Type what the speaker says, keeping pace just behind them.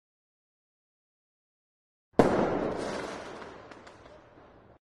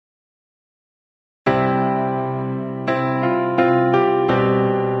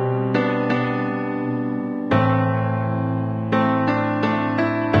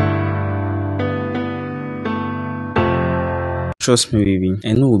Trust me, baby.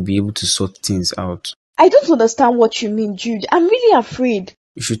 I know we'll be able to sort things out. I don't understand what you mean, Jude. I'm really afraid.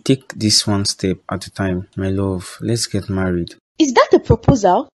 You should take this one step at a time. My love, let's get married. Is that a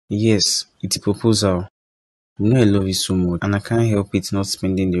proposal? Yes, it's a proposal. You know I love you so much, and I can't help it not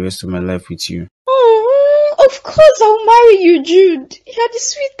spending the rest of my life with you. Oh, of course I'll marry you, Jude. You're the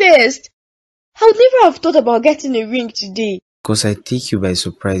sweetest. I would never have thought about getting a ring today. Because I take you by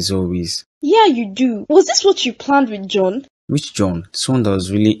surprise always. Yeah, you do. Was this what you planned with John? Which John? Someone that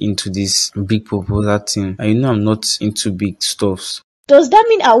was really into this big proposal thing. And you know I'm not into big stuffs. Does that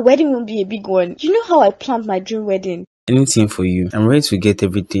mean our wedding won't be a big one? You know how I planned my dream wedding. Anything for you. I'm ready to get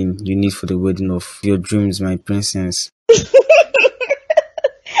everything you need for the wedding of your dreams, my princess.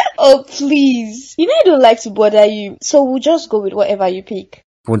 Oh, please. You know I don't like to bother you, so we'll just go with whatever you pick.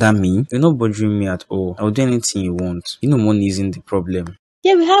 Bother me? You're not bothering me at all. I'll do anything you want. You know money isn't the problem.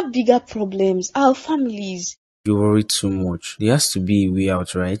 Yeah, we have bigger problems. Our families. You worry too much. There has to be a way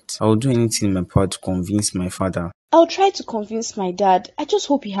out, right? I'll do anything in my power to convince my father. I'll try to convince my dad. I just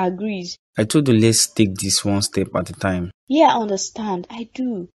hope he agrees. I told you let's take this one step at a time. Yeah, I understand. I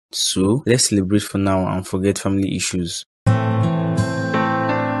do. So, let's celebrate for now and forget family issues.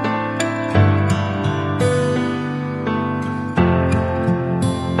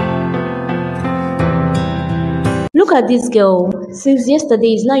 Look at this girl. Since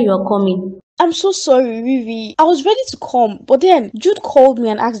yesterday is now you are coming. I'm so sorry, Vivi. I was ready to come, but then Jude called me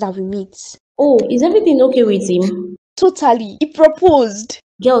and asked that we meet. Oh, is everything okay with him? Totally. He proposed.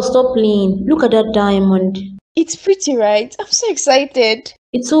 Girl, stop playing. Look at that diamond. It's pretty, right? I'm so excited.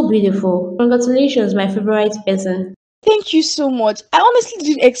 It's so beautiful. Congratulations, my favorite person. Thank you so much. I honestly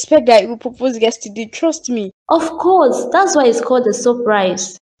didn't expect that he would propose yesterday. Trust me. Of course, that's why it's called a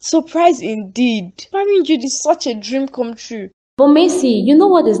surprise. Surprise indeed. Marrying Jude is such a dream come true. But Macy, you know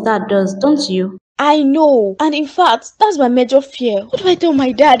what his dad does, don't you? I know. And in fact, that's my major fear. What do I tell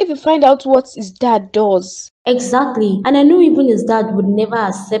my dad if we find out what his dad does? Exactly. And I know even his dad would never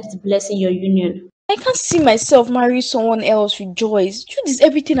accept blessing your union. I can't see myself marrying someone else with Joyce. Jude is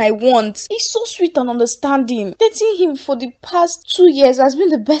everything I want. He's so sweet and understanding. Dating him for the past 2 years has been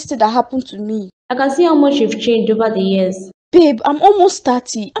the best thing that happened to me. I can see how much you've changed over the years. Babe, I'm almost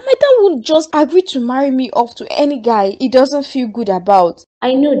 30 and my dad won't just agree to marry me off to any guy he doesn't feel good about.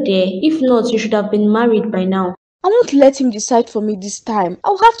 I know, dear. If not, you should have been married by now. I won't let him decide for me this time.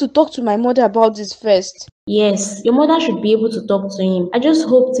 I'll have to talk to my mother about this first. Yes, your mother should be able to talk to him. I just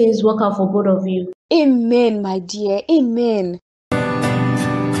hope things work out for both of you. Amen, my dear. Amen.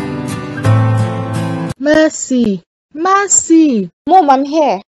 Mercy! Mercy! Mom, I'm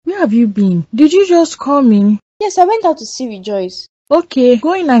here. Where have you been? Did you just call me? Yes, I went out to see Rejoice. Okay,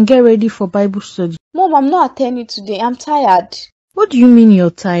 go in and get ready for Bible study. Mom, I'm not attending today. I'm tired. What do you mean you're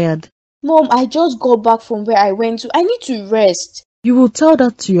tired? Mom, I just got back from where I went to. I need to rest. You will tell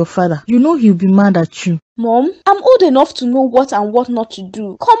that to your father. You know he'll be mad at you. Mom, I'm old enough to know what and what not to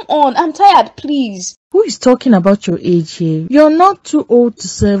do. Come on, I'm tired, please. Who is talking about your age here? You're not too old to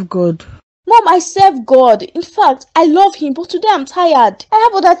serve God. Mom, I serve God. In fact, I love him, but today I'm tired. I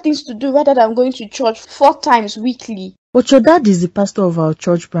have other things to do rather than going to church 4 times weekly. But your dad is the pastor of our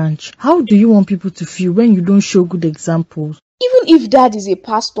church branch. How do you want people to feel when you don't show good examples? Even if dad is a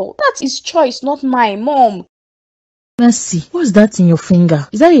pastor, that's his choice, not mine, Mom. Mercy, what's that in your finger?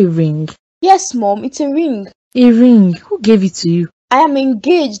 Is that a ring? Yes, Mom, it's a ring. A ring? Who gave it to you? I am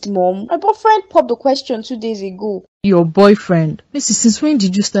engaged, Mom. My boyfriend popped the question 2 days ago. Your boyfriend? Missy, since when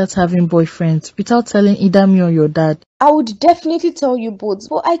did you start having boyfriends without telling either me or your dad? I would definitely tell you both,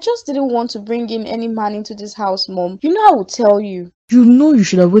 but I just didn't want to bring in any man into this house, Mom. You know I would tell you. You know you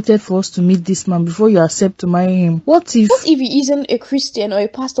should have waited for us to meet this man before you accept to marry him. What if he isn't a Christian or a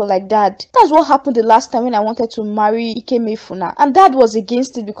pastor like Dad? That's what happened the last time when I wanted to marry Ikemefuna. And Dad was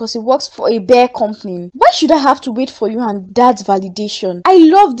against it because he works for a bear company. Why should I have to wait for you and Dad's validation? I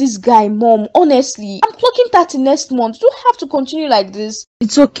love this guy, Mom. Honestly, I'm clocking 30 next month. You don't have to continue like this.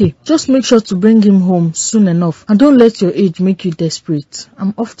 It's okay. Just make sure to bring him home soon enough. And don't let your age make you desperate.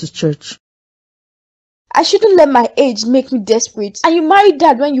 I'm off to church. I shouldn't let my age make me desperate. And you married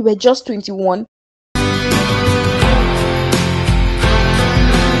Dad when you were just 21.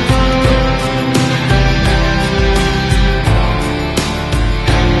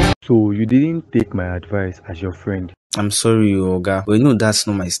 So you didn't take my advice as your friend? I'm sorry, Oga, but you know that's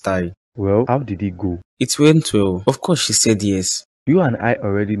not my style. Well, how did it go? It went well. Of course she said yes. You and I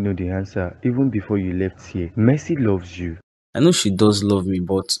already know the answer even before you left here. Mercy loves you. I know she does love me,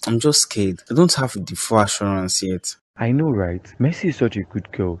 but I'm just scared. I don't have the full assurance yet. I know, right? Mercy is such a good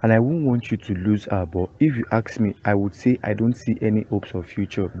girl and I won't want you to lose her, but if you ask me, I would say I don't see any hopes of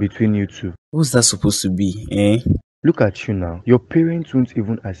future between you two. What's that supposed to be, eh? Look at you now. Your parents won't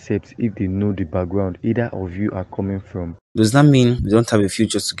even accept if they know the background either of you are coming from. Does that mean we don't have a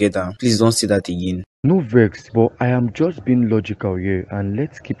future together? Please don't say that again. No vex, but I am just being logical here, and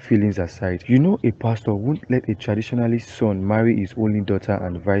let's keep feelings aside. You know a pastor won't let a traditionalist son marry his only daughter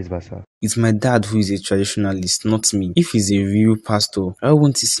and vice versa. It's my dad who is a traditionalist, not me. If he's a real pastor, why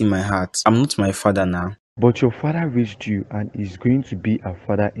won't he see my heart? I'm not my father now. But your father reached you and is going to be a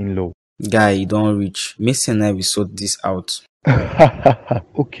father-in-law. Guy, you don't reach. Messi and I will sort this out.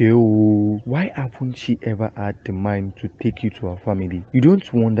 Okay, oh, why haven't she ever had the mind to take you to her family? You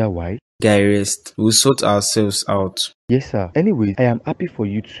don't wonder why? Guy, rest. We'll sort ourselves out. Yes, sir. Anyways, I am happy for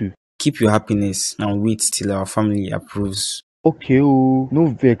you too. Keep your happiness and wait till our family approves. Okay, oh, no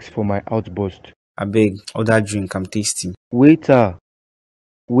vex for my outburst. Abeg, order drink, I'm tasty. Waiter!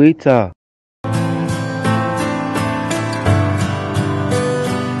 Waiter!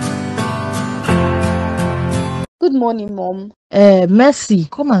 Good morning, Mom. Mercy,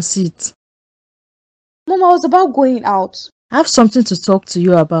 come and sit. Mom, I was about going out. I have something to talk to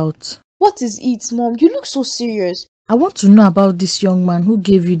you about. What is it, Mom? You look so serious. I want to know about this young man who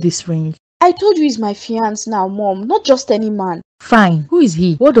gave you this ring. I told you he's my fiancé now, Mom, not just any man. Fine. Who is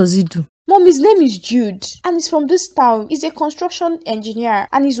he? What does he do? Mom, his name is Jude, and he's from this town. He's a construction engineer,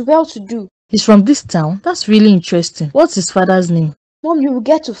 and he's well-to-do. He's from this town? That's really interesting. What's his father's name? Mom, you will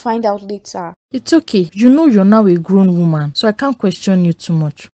get to find out later. It's okay. You know you're now a grown woman, so I can't question you too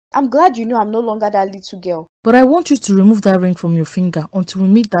much. I'm glad you know I'm no longer that little girl. But I want you to remove that ring from your finger until we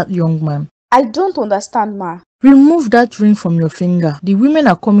meet that young man. I don't understand, Ma. Remove that ring from your finger. The women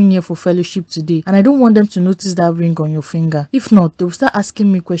are coming here for fellowship today, and I don't want them to notice that ring on your finger. If not, they'll start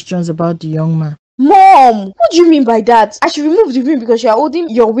asking me questions about the young man. Mom, what do you mean by that? I should remove the ring because you're holding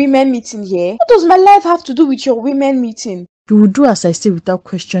your women meeting here? What does my life have to do with your women meeting? You will do as I say without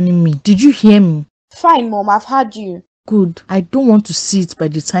questioning me. Did you hear me? Fine, Mom, I've heard you. Good. I don't want to see it by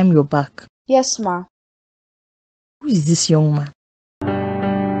the time you're back. Yes, Ma. Who is this young man?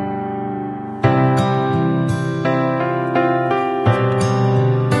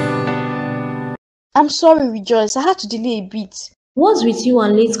 I'm sorry, Rejoice. I had to delay a bit. What's with you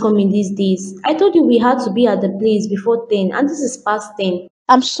and late coming these days? I told you we had to be at the place before 10 and this is past 10.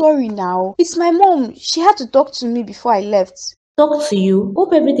 I'm sorry now. It's my mom. She had to talk to me before I left. Talk to you?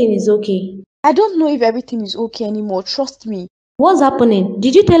 Hope everything is okay. I don't know if everything is okay anymore. Trust me. What's happening?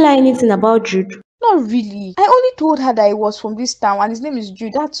 Did you tell her anything about Jude? Not really. I only told her that he was from this town and his name is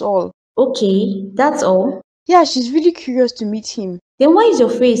Jude. That's all. Okay, that's all. Yeah, she's really curious to meet him. Then why is your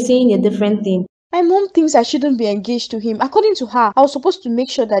face saying a different thing? My mom thinks I shouldn't be engaged to him. According to her, I was supposed to make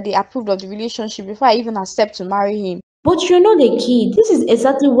sure that they approved of the relationship before I even accept to marry him. But you're not a kid. This is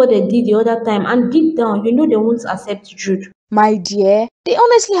exactly what they did the other time and deep down, you know they won't accept Jude. My dear, they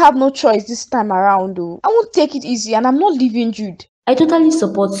honestly have no choice this time around though. I won't take it easy and I'm not leaving Jude. I totally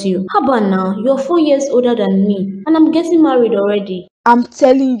support you. How about now? You're 4 years older than me and I'm getting married already. I'm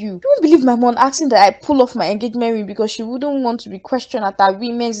telling you won't believe my mom asking that I pull off my engagement ring because she wouldn't want to be questioned at our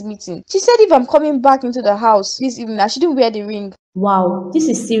women's meeting. She said if I'm coming back into the house this evening, I shouldn't wear the ring. Wow, this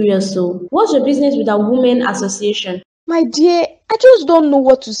is serious so. What's your business with a women association? My dear, I just don't know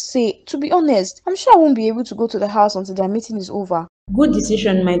what to say. To be honest, I'm sure I won't be able to go to the house until their meeting is over. Good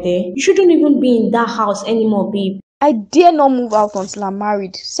decision, my dear. You shouldn't even be in that house anymore, babe. I dare not move out until I'm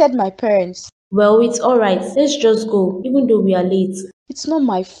married, said my parents. Well, it's alright. Let's just go, even though we are late. It's not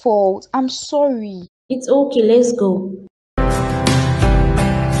my fault. I'm sorry. It's okay, let's go.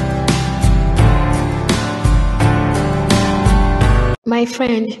 My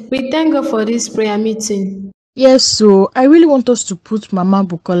friend, we thank God for this prayer meeting. Yes, so I really want us to put Mama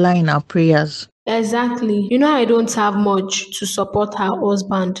Bukola in our prayers. Exactly. You know I don't have much to support her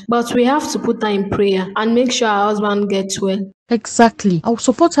husband, but we have to put her in prayer and make sure her husband gets well. Exactly. I'll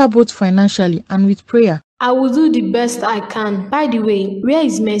support her both financially and with prayer. I will do the best I can. By the way, where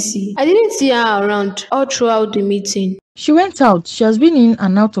is Mercy? I didn't see her around all throughout the meeting. She went out. She has been in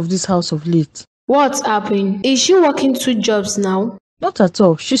and out of this house of late. What's happened? Is she working 2 jobs now? Not at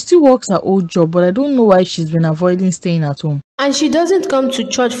all. She still works her old job, but I don't know why she's been avoiding staying at home. And she doesn't come to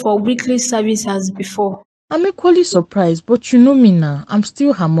church for weekly service as before. I'm equally surprised, but you know me now. I'm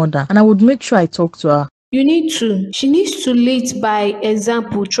still her mother, and I would make sure I talk to her. You need to. She needs to lead by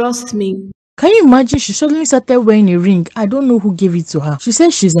example, trust me. Can you imagine she suddenly started wearing a ring? I don't know who gave it to her. She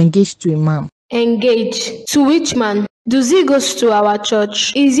says she's engaged to a man. Engaged? To which man? Does he go to our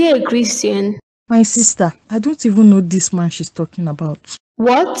church? Is he a Christian? My sister, I don't even know this man she's talking about.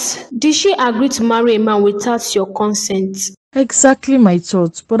 What? Did she agree to marry a man without your consent? Exactly my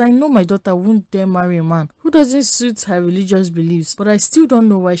thoughts, but I know my daughter won't dare marry a man who doesn't suit her religious beliefs, but I still don't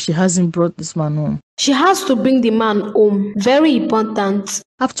know why she hasn't brought this man home. She has to bring the man home. Very important.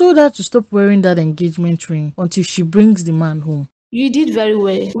 I've told her to stop wearing that engagement ring until she brings the man home. You did very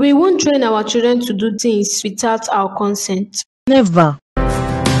well. We won't train our children to do things without our consent. Never.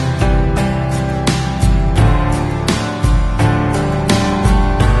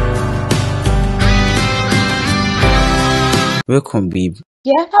 Welcome, babe.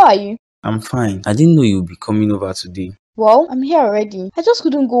 Yeah, how are you? I'm fine. I didn't know you'd be coming over today. Well, I'm here already. I just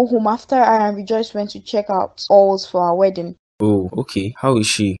couldn't go home after I and Rejoice went to check out halls for our wedding. Oh, okay. How is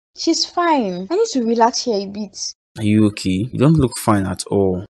she? She's fine. I need to relax here a bit. Are you okay? You don't look fine at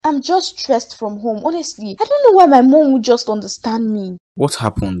all. I'm just stressed from home, honestly. I don't know why my mom would just understand me. What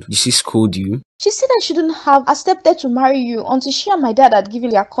happened? Did she scold you? She said I shouldn't have accepted to marry you until she and my dad had given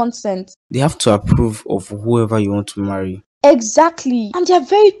their consent. They have to approve of whoever you want to marry. Exactly. And they're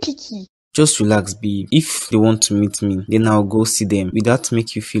very picky. Just relax, babe. If they want to meet me, then I'll go see them. Will that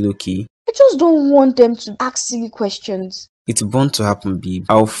make you feel okay? I just don't want them to ask silly questions. It's bound to happen, babe.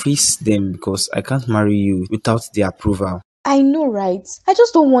 I'll face them because I can't marry you without their approval. I know, right? I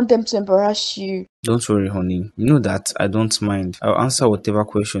just don't want them to embarrass you. Don't worry, honey. You know that I don't mind. I'll answer whatever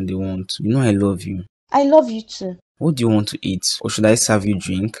question they want. You know I love you. I love you too. What do you want to eat? Or should I serve you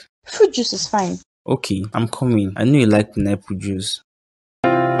drink? Fruit juice is fine. Okay, I'm coming. I know you like pineapple juice.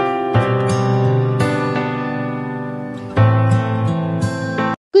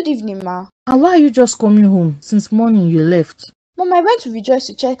 Good evening, Ma. And why are you just coming home? Since morning you left. Mom, I went to Rejoice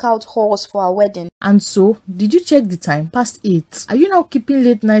to check out halls for our wedding. And so, did you check the time? Past 8. Are you now keeping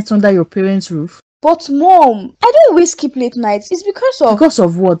late nights under your parents' roof? But Mom, I don't always keep late nights. It's because of... Because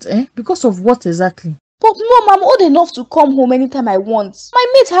of what, eh? Because of what exactly? But Mom, I'm old enough to come home anytime I want. My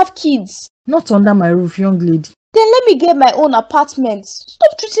mates have kids. Not under my roof, young lady. Then let me get my own apartment.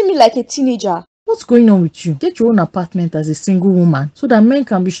 Stop treating me like a teenager. What's going on with you? Get your own apartment as a single woman so that men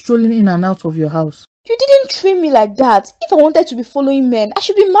can be strolling in and out of your house. You didn't train me like that. If I wanted to be following men, I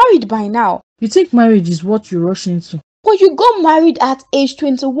should be married by now. You think marriage is what you rush into? But you got married at age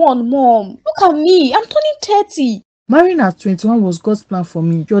 21, Mom. Look at me. I'm turning 30. Marrying at 21 was God's plan for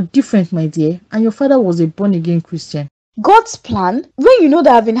me. You're different, my dear, and your father was a born-again Christian. God's plan? When you know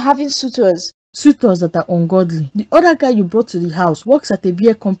that I've been having suitors. Suitors that are ungodly. The other guy you brought to the house works at a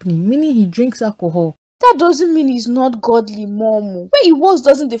beer company, meaning he drinks alcohol. That doesn't mean he's not godly, Mom. Where he was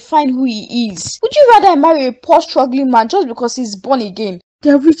doesn't define who he is. Would you rather I marry a poor struggling man just because he's born again?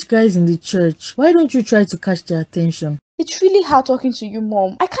 There are rich guys in the church. Why don't you try to catch their attention? It's really hard talking to you,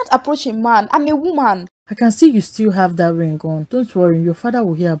 Mom. I can't approach a man. I'm a woman. I can see you still have that ring on. Don't worry, your father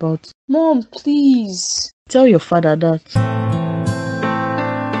will hear about it. Mom, please. Tell your father that.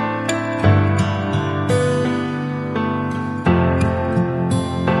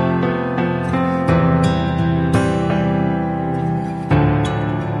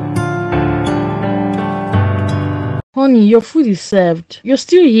 Honey, your food is served. You're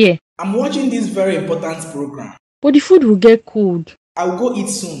still here. I'm watching this very important program. But the food will get cold. I'll go eat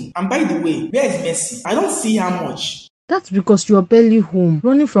soon. And by the way, where is Mercy? I don't see her much. That's because you're barely home,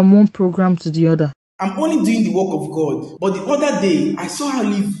 running from one program to the other. I'm only doing the work of God. But the other day, I saw her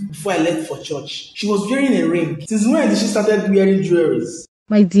leave before I left for church. She was wearing a ring. Since when did she started wearing jewelries?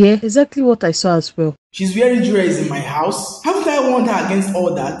 My dear, exactly what I saw as well. She's wearing jewelries in my house? Haven't I warned her against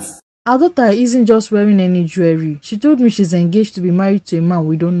all that? Our daughter isn't just wearing any jewelry. She told me she's engaged to be married to a man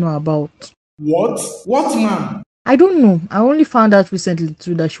we don't know about. What? What man? I don't know. I only found out recently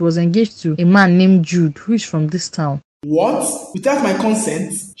too that she was engaged to a man named Jude, who is from this town. What? Without my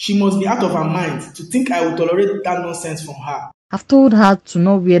consent? She must be out of her mind to think I will tolerate that nonsense from her. I've told her to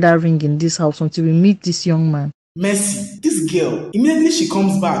not wear that ring in this house until we meet this young man. Mercy, this girl, immediately she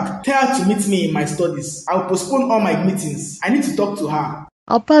comes back, tell her to meet me in my studies. I'll postpone all my meetings. I need to talk to her.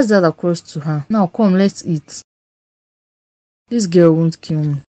 I'll pass that across to her. Now come, let's eat. This girl won't kill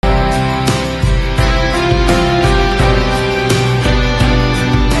me.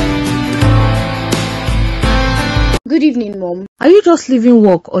 Good evening, Mom. Are you just leaving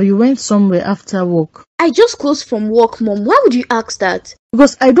work or you went somewhere after work? I just closed from work, Mom. Why would you ask that?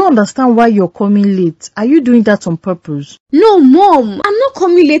 Because I don't understand why you're coming late. Are you doing that on purpose? No, Mom. I'm not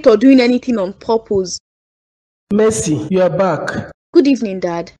coming late or doing anything on purpose. Mercy, you are back. Good evening,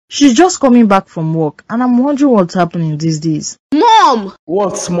 Dad. She's just coming back from work and I'm wondering what's happening these days. Mom!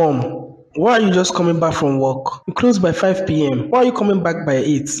 What's Mom? Why are you just coming back from work? You close by 5 p.m. Why are you coming back by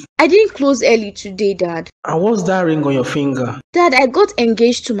 8? I didn't close early today, Dad. And what's that ring on your finger? Dad, I got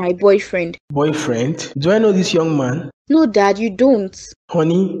engaged to my boyfriend. Boyfriend? Do I know this young man? No, Dad, you don't.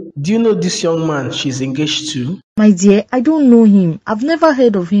 Honey, do you know this young man she's engaged to? My dear, I don't know him. I've never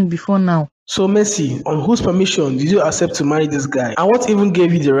heard of him before now. So Mercy, on whose permission did you accept to marry this guy? And what even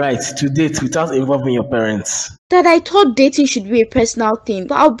gave you the right to date without involving your parents? Dad, I thought dating should be a personal thing,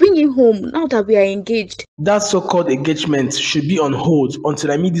 but I'll bring him home now that we are engaged. That so-called engagement should be on hold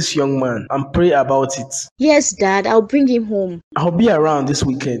until I meet this young man and pray about it. Yes, Dad, I'll bring him home. I'll be around this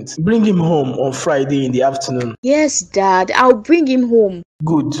weekend. Bring him home on Friday in the afternoon. Yes, Dad, I'll bring him home.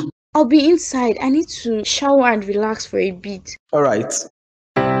 Good. I'll be inside. I need to shower and relax for a bit. Alright.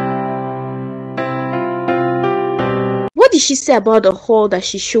 What did she say about the hall that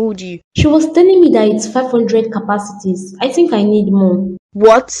she showed you? She was telling me that it's 500 capacities. I think I need more.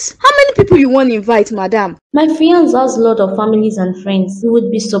 What? How many people you want to invite, madam? My fiance has a lot of families and friends. You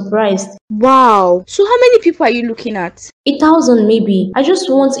would be surprised. Wow. So how many people are you looking at? 1,000 maybe. I just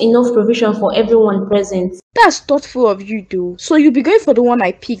want enough provision for everyone present. That's thoughtful of you though. So you'll be going for the one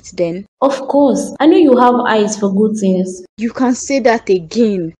I picked then? Of course. I know you have eyes for good things. You can say that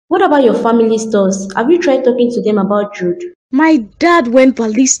again. What about your family stores? Have you tried talking to them about Jude? My dad went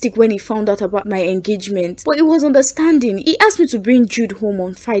ballistic when he found out about my engagement, but he was understanding. He asked me to bring Jude home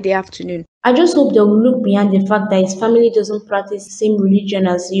on Friday afternoon. I just hope they will look beyond the fact that his family doesn't practice the same religion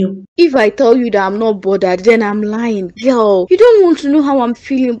as you. If I tell you that I'm not bothered, then I'm lying. Girl, you don't want to know how I'm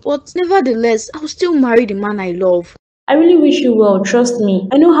feeling, but nevertheless, I'll still marry the man I love. I really wish you well, trust me.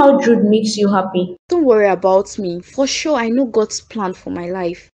 I know how Jude makes you happy. Don't worry about me. For sure, I know God's plan for my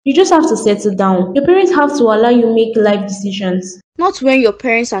life. You just have to settle down. Your parents have to allow you make life decisions. Not when your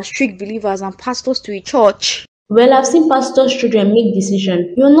parents are strict believers and pastors to a church. Well, I've seen pastors' children make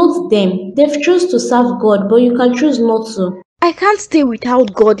decisions. You're not them. They've chosen to serve God, but you can choose not to. I can't stay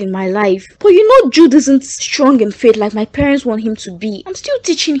without God in my life. But you know Jude isn't strong in faith like my parents want him to be. I'm still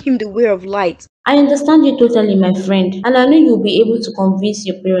teaching him the way of light. I understand you totally, my friend, and I know you'll be able to convince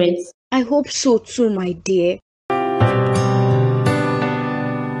your parents. I hope so too, my dear.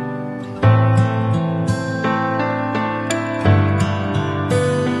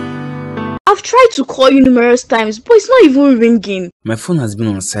 I've tried to call you numerous times, but it's not even ringing. My phone has been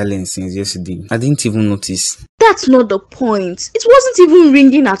on silent since yesterday. I didn't even notice. That's not the point. It wasn't even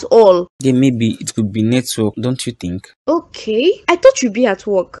ringing at all. Yeah, maybe it could be network, don't you think? Okay, I thought you'd be at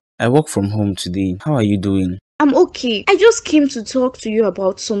work. I work from home today. How are you doing? I'm okay. I just came to talk to you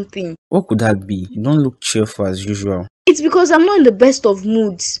about something. What could that be? You don't look cheerful as usual. It's because I'm not in the best of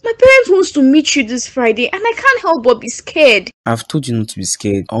moods. My parents wants to meet you this Friday and I can't help but be scared. I've told you not to be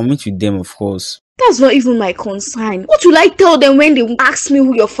scared. I'll meet with them, of course. That's not even my concern. What will I tell them when they ask me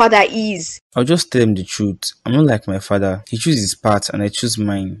who your father is? I'll just tell them the truth. I'm not like my father. He chooses his path and I choose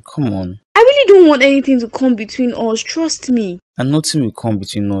mine. Come on. I really don't want anything to come between us. Trust me. And nothing will come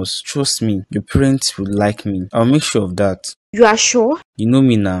between us. Trust me. Your parents will like me. I'll make sure of that. You are sure? You know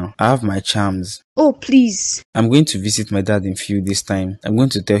me now. I have my charms. Oh, please. I'm going to visit my dad in a few days' time. I'm going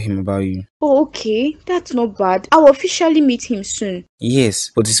to tell him about you. Oh, okay. That's not bad. I'll officially meet him soon.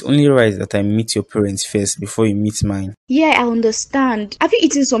 Yes, but it's only right that I meet your parents first before you meet mine. Yeah, I understand. Have you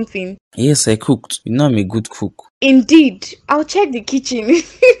eaten something? Yes, I cooked. You know I'm a good cook. Indeed. I'll check the kitchen.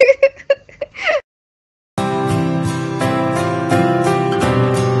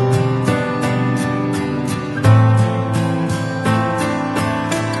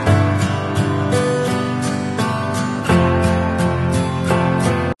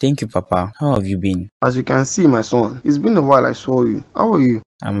 Thank you, Papa. How have you been? As you can see, my son, it's been a while I saw you. How are you?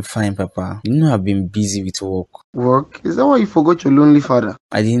 I'm fine, Papa. You know I've been busy with work. Work? Is that why you forgot your lonely father?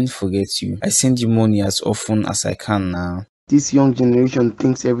 I didn't forget you. I send you money as often as I can now. This young generation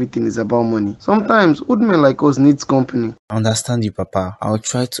thinks everything is about money. Sometimes old men like us needs company. I understand you, Papa. I'll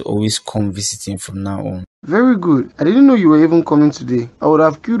try to always come visiting from now on. Very good. I didn't know you were even coming today. I would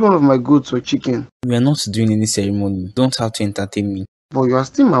have killed one of my goats or chicken. We are not doing any ceremony. You don't have to entertain me. But you are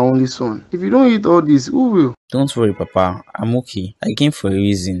still my only son. If you don't eat all this, who will? Don't worry, Papa. I'm okay. I came for a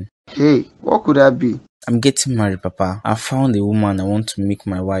reason. Hey, what could that be? I'm getting married, Papa. I found a woman I want to make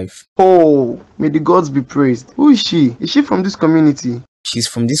my wife. Oh, may the gods be praised. Who is she? Is she from this community? She's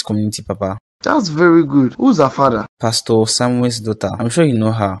from this community, Papa. That's very good. Who's her father? Pastor Samuel's daughter. I'm sure you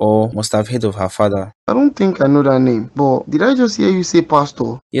know her or must have heard of her father. I don't think I know that name, but did I just hear you say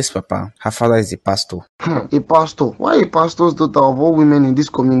pastor? Yes, Papa. Her father is a pastor. A pastor? Why a pastor's daughter of all women in this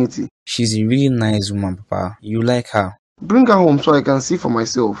community? She's a really nice woman, Papa. You like her. Bring her home so I can see for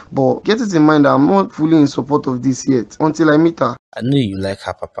myself. But get it in mind that I'm not fully in support of this yet until I meet her. I know you like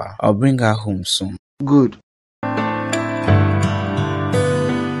her, Papa. I'll bring her home soon. Good.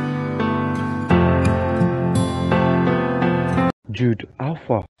 Jude, how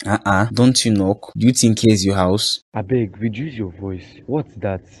far? Don't you knock? Do you think here's your house? Abeg, reduce your voice. What's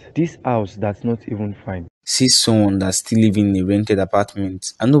that? This house that's not even fine. See someone that's still living in a rented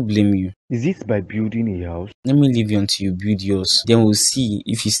apartment. I no blame you. Is it by building a house? Let me leave you until you build yours. Then we'll see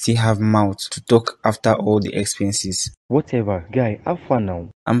if you still have mouth to talk after all the expenses. Whatever. Guy, how far now?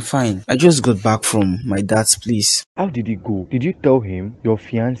 I'm fine. I just got back from my dad's place. How did it go? Did you tell him? Your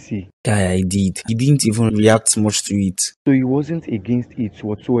fiancé? Guy, I did. He didn't even react much to it. So he wasn't against it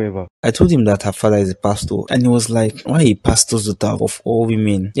whatsoever? I told him that her father is a pastor, and he was like, why a pastor's daughter of all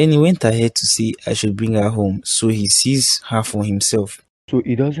women? Then he went ahead to say I should bring her home so he sees her for himself. So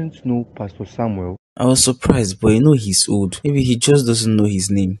he doesn't know Pastor Samuel? I was surprised, but you know he's old. Maybe he just doesn't know his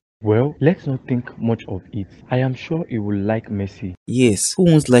name. Well, let's not think much of it. I am sure he will like Mercy. Yes, who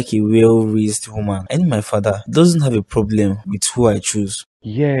won't like a well-raised woman? I know my father doesn't have a problem with who I choose.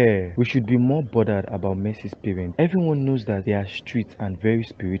 Yeah, we should be more bothered about Mercy's parents. Everyone knows that they are strict and very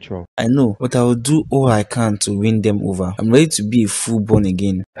spiritual. I know, but I will do all I can to win them over. I'm ready to be a full born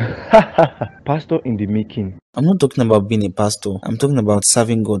again. Pastor in the making. I'm not talking about being a pastor. I'm talking about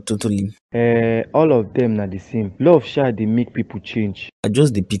serving God totally. All of them are the same. Love sha dey make people change. I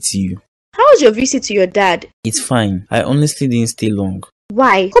just dey pity you. How was your visit to your dad? It's fine. I honestly didn't stay long.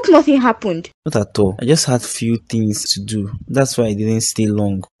 Why? Hope nothing happened. Not at all. I just had few things to do. That's why I didn't stay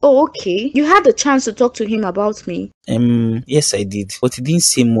long. Oh, okay. You had the chance to talk to him about me. Yes, I did. But he didn't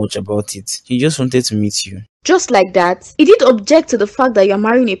say much about it. He just wanted to meet you. Just like that? He did object to the fact that you're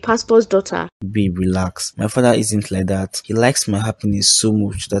marrying a pastor's daughter. Babe, relax. My father isn't like that. He likes my happiness so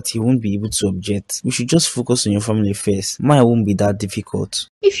much that he won't be able to object. We should just focus on your family first. Mine won't be that difficult.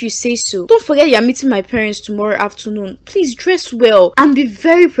 If you say so. Don't forget you're meeting my parents tomorrow afternoon. Please dress well and be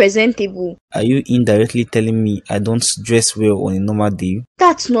very presentable. Are you indirectly telling me I don't dress well on a normal day?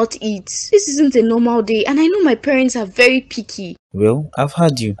 That's not it. This isn't a normal day and I know my parents are very picky. Well, I've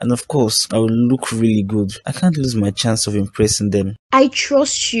heard you, and of course, I will look really good. I can't lose my chance of impressing them. I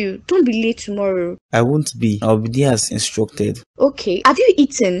trust you. Don't be late tomorrow. I won't be. I'll be there as instructed. Okay. Have you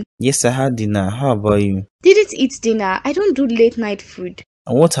eaten? Yes, I had dinner. How about you? Didn't eat dinner. I don't do late night food.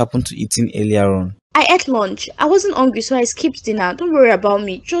 And what happened to eating earlier on? I ate lunch. I wasn't hungry, so I skipped dinner. Don't worry about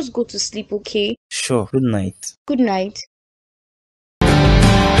me. Just go to sleep, okay? Sure. Good night. Good night.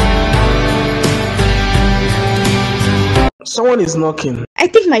 Someone is knocking. I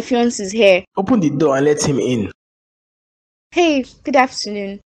think my fiance is here. Open the door and let him in. Hey, good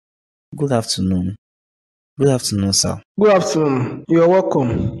afternoon. Good afternoon. Good afternoon, sir. Good afternoon. You are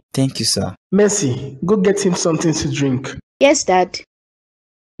welcome. Thank you, sir. Mercy, go get him something to drink. Yes, Dad.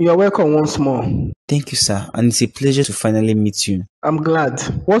 You are welcome once more. Thank you, sir. And it's a pleasure to finally meet you. I'm glad.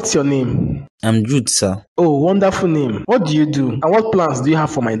 What's your name? I'm Jude, sir. Oh, wonderful name. What do you do? And what plans do you have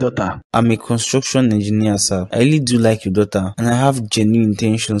for my daughter? I'm a construction engineer, sir. I really do like your daughter, and I have genuine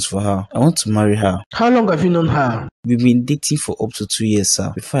intentions for her. I want to marry her. How long have you known her? We've been dating for up to 2 years,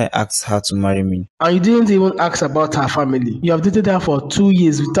 sir, before I asked her to marry me. And you didn't even ask about her family. You have dated her for 2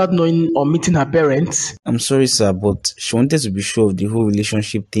 years without knowing or meeting her parents? I'm sorry, sir, but she wanted to be sure of the whole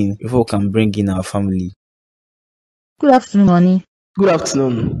relationship thing before we can bring in our family. Good afternoon, honey. Good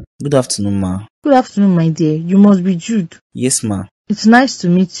afternoon. Good afternoon, ma. Good afternoon, my dear. You must be Jude. Yes, ma. It's nice to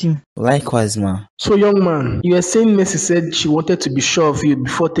meet you. Likewise, ma. So, young man, you were saying Mercy said she wanted to be sure of you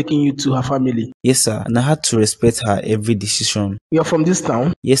before taking you to her family. Yes, sir, and I had to respect her every decision. You are from this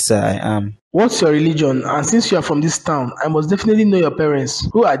town? Yes, sir, I am. What's your religion? And since you are from this town, I must definitely know your parents.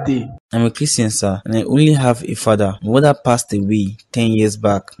 Who are they? I'm a Christian, sir, and I only have a father. My mother passed away 10 years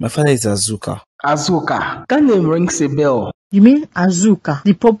back. My father is Azuka. Azuka. That name rings a bell. You mean Azuka,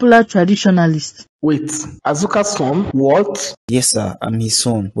 the popular traditionalist? Wait, Azuka's son? What? Yes, sir, I'm his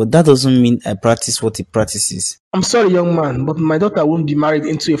son, but that doesn't mean I practice what he practices. I'm sorry, young man, but my daughter won't be married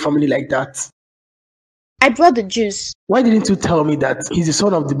into a family like that. I brought the juice. Why didn't you tell me that he's the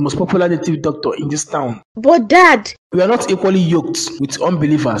son of the most popular native doctor in this town? But Dad! We are not equally yoked with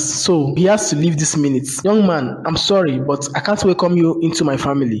unbelievers, so he has to leave this minute. Young man, I'm sorry, but I can't welcome you into my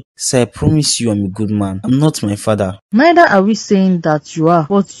family. Sir, I promise you I'm a good man. I'm not my father. Neither are we saying that you are,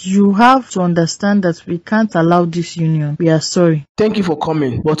 but you have to understand that we can't allow this union. We are sorry. Thank you for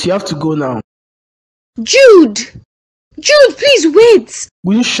coming, but you have to go now. Jude! Jude, please wait!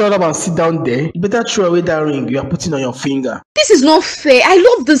 Will you shut up and sit down there? You better throw away that ring you are putting on your finger. This is not fair. I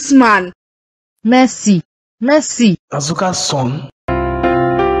love this man. Mercy. Mercy. Azuka's son?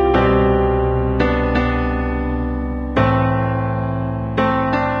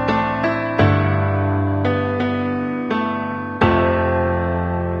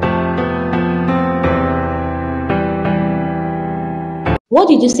 What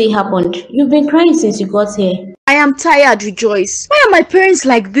did you say happened? You've been crying since you got here. I am tired, Rejoice. Why are my parents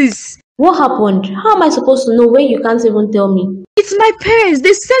like this? What happened? How am I supposed to know when you can't even tell me? It's my parents.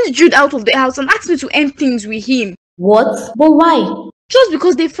 They sent Jude out of the house and asked me to end things with him. What? But why? Just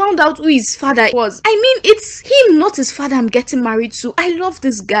because they found out who his father was. I mean, it's him, not his father I'm getting married to. I love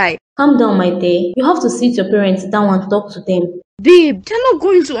this guy. Calm down, my dear. You have to sit your parents down and talk to them. Babe, they're not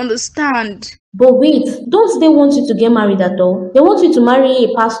going to understand. But wait, don't they want you to get married at all? They want you to marry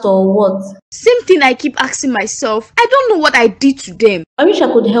a pastor or what? Same thing I keep asking myself. I don't know what I did to them. I wish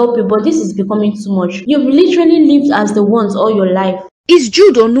I could help you, but this is becoming too much. You've literally lived as the ones all your life. It's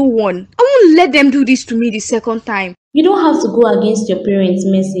Jude or no one. I won't let them do this to me the second time. You don't have to go against your parents,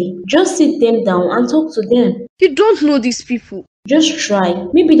 Mercy. Just sit them down and talk to them. You don't know these people. Just try.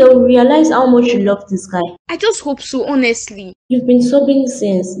 Maybe they'll realize how much you love this guy. I just hope so, honestly. You've been sobbing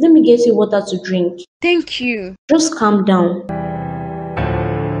since. Let me get you water to drink. Thank you. Just calm down.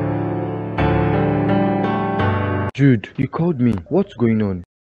 Jude, you called me. What's going on?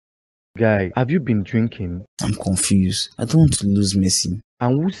 Guy, have you been drinking? I'm confused. I don't want to lose Mercy.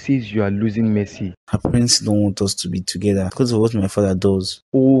 And who says you are losing Mercy? Her parents don't want us to be together because of what my father does.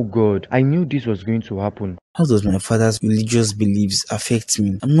 Oh God, I knew this was going to happen. How does my father's religious beliefs affect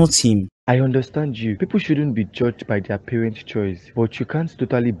me? I'm not him. I understand you. People shouldn't be judged by their parents' choice, but you can't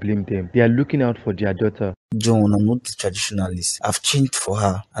totally blame them. They are looking out for their daughter. John, I'm not a traditionalist. I've changed for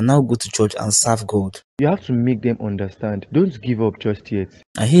her. I now go to church and serve God. You have to make them understand. Don't give up just yet.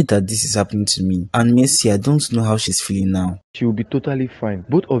 I hate that this is happening to me. And Mercy, I don't know how she's feeling now. She will be totally fine.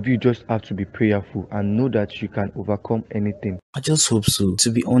 Both of you just have to be prayerful and know that you can overcome anything. I just hope so, to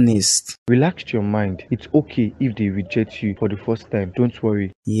be honest. Relax your mind. It's okay if they reject you for the first time. Don't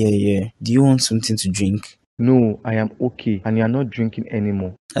worry. Yeah. Do you want something to drink? No, I am okay and you are not drinking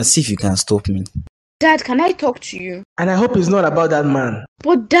anymore. As if you can stop me. Dad, can I talk to you? And I hope it's not about that man.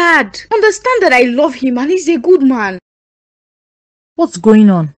 But Dad, understand that I love him and he's a good man. What's going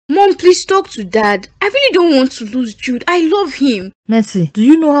on? Mom, please talk to Dad. I really don't want to lose Jude. I love him. Mercy, do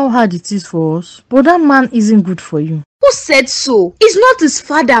you know how hard it is for us? But that man isn't good for you. Who said so? He's not his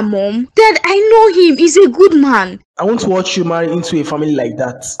father, Mom. Dad, I know him. He's a good man. I won't watch you marry into a family like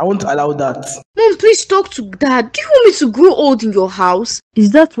that. I won't allow that. Mom, please talk to Dad. Do you want me to grow old in your house?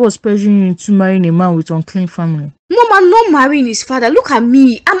 Is that what's pressuring you into marrying a man with unclean family? Mom, I'm not marrying his father. Look at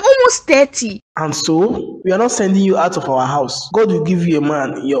me. I'm almost 30. And so, we are not sending you out of our house. God will give you a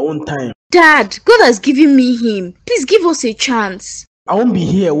man in your own time. Dad, God has given me him. Please give us a chance. I won't be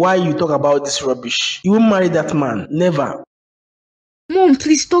here while you talk about this rubbish. You won't marry that man. Never. Mom,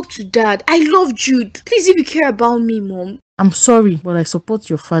 please talk to Dad. I love Jude. Please, if you care about me, Mom. I'm sorry, but I support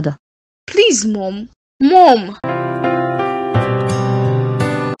your father. Please, Mom. Mom!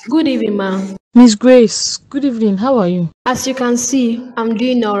 Good evening, ma'am. Miss Grace, good evening. How are you? As you can see, I'm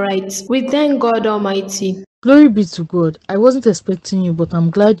doing alright. We thank God Almighty. Glory be to God. I wasn't expecting you, but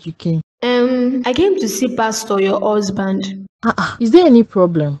I'm glad you came. I came to see Pastor, your husband. Is there any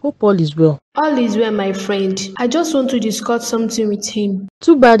problem? Hope all is well. All is well, my friend. I just want to discuss something with him.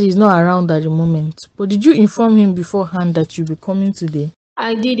 Too bad he's not around at the moment. But did you inform him beforehand that you'll be coming today?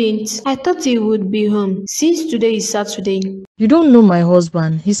 I didn't. I thought he would be home, since today is Saturday. You don't know my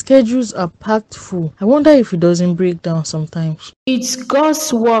husband. His schedules are packed full. I wonder if he doesn't break down sometimes. It's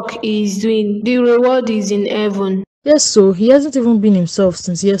God's work he is doing. The reward is in heaven. Yes, so he hasn't even been himself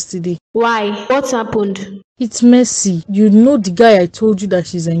since yesterday. Why? What happened? It's Mercy. You know the guy I told you that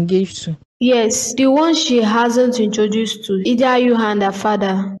she's engaged to. Yes, the one she hasn't introduced to. Either you and her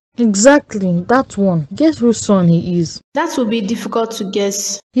father. Exactly, that one. Guess whose son he is? That will be difficult to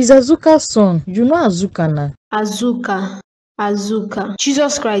guess. He's Azuka's son. You know Azuka now. Azuka.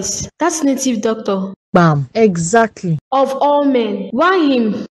 Jesus Christ. That's native doctor. Bam. Exactly. Of all men. Why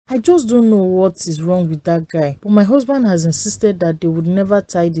him? I just don't know what is wrong with that guy. But my husband has insisted that they would never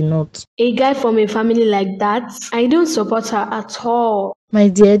tie the knot. A guy from a family like that? I don't support her at all. My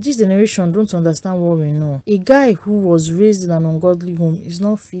dear, this generation don't understand what we know. A guy who was raised in an ungodly home is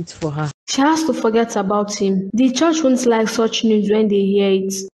not fit for her. She has to forget about him. The church won't like such news when they hear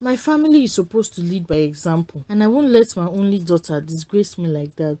it. My family is supposed to lead by example, and I won't let my only daughter disgrace me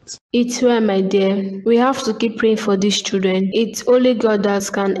like that. It's well, my dear. We have to keep praying for these children. It's only God that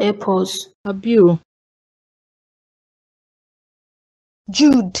can help us. Abio.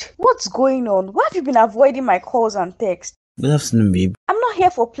 Jude, what's going on? Why have you been avoiding my calls and texts? Good afternoon, babe. I'm not here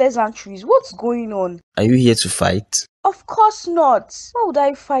for pleasantries. What's going on? Are you here to fight? Of course not. Why would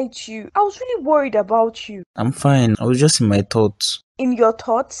I fight you? I was really worried about you. I'm fine. I was just in my thoughts. In your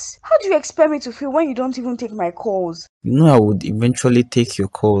thoughts? How do you expect me to feel when you don't even take my calls? You know I would eventually take your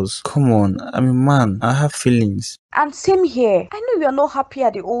calls. Come on, I'm a man. I have feelings. And same here. I know we are not happy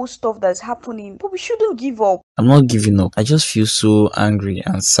at the old stuff that's happening, but we shouldn't give up. I'm not giving up. I just feel so angry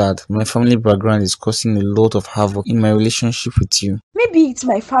and sad. My family background is causing a lot of havoc in my relationship with you. Maybe it's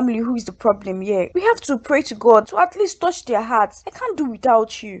my family who is the problem here. We have to pray to God to at least touch their hearts. I can't do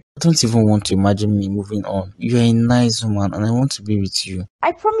without you. I don't even want to imagine me moving on. You're a nice woman and I want to be with you.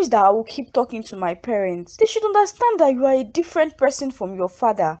 I promise that I will keep talking to my parents. They should understand that you are a different person from your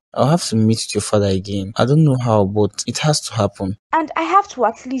father. I'll have to meet with your father again. I don't know how, but it has to happen. And I have to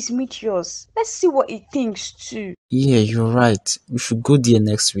at least meet yours. Let's see what he thinks too. Yeah, you're right. We should go there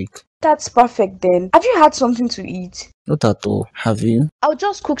next week. That's perfect then. Have you had something to eat? Not at all. Have you? I'll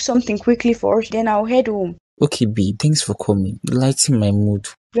just cook something quickly for us, then I'll head home. Okay, B. Thanks for coming. You lighten my mood.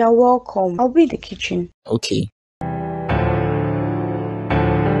 You're welcome. I'll be in the kitchen. Okay.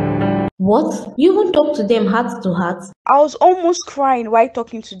 What? You even talk to them heart to heart? I was almost crying while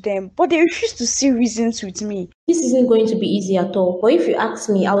talking to them, but they refused to see reasons with me. This isn't going to be easy at all. But if you ask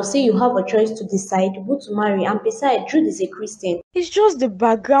me, I will say you have a choice to decide who to marry. And besides, Jude is a Christian. It's just the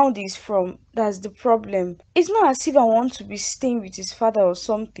background he's from that's the problem. It's not as if I want to be staying with his father or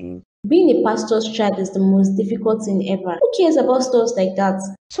something. Being a pastor's child is the most difficult thing ever. Who cares about stuff like that?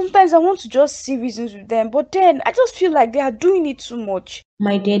 Sometimes I want to just see reasons with them, but then I just feel like they are doing it too much.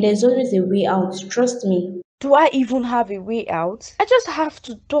 My dear, there's always a way out. Trust me. Do I even have a way out? I just have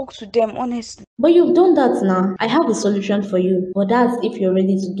to talk to them honestly. But you've done that now. I have a solution for you. But that's if you're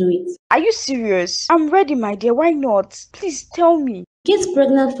ready to do it. Are you serious? I'm ready, my dear. Why not? Please tell me. Get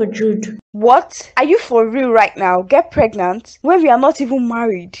pregnant for Jude. What? Are you for real right now? Get pregnant? When we are not even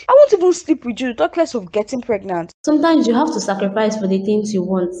married? I won't even sleep with you, talk less of getting pregnant. Sometimes you have to sacrifice for the things you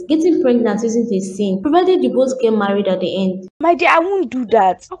want. Getting pregnant isn't a sin, provided you both get married at the end. My dear, I won't do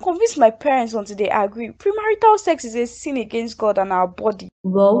that. I'll convince my parents until they agree. Premarital sex is a sin against God and our body.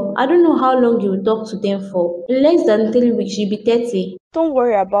 Well, I don't know how long you will talk to them for. In less than 3 weeks, you'll be 30. Don't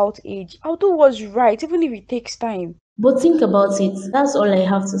worry about age. I'll do what's right, even if it takes time. But think about it. That's all I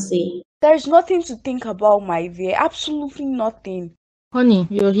have to say. There's nothing to think about, my dear. Absolutely nothing. Honey,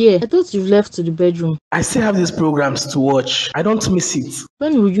 you're here. I thought you've left to the bedroom. I still have these programs to watch. I don't miss it.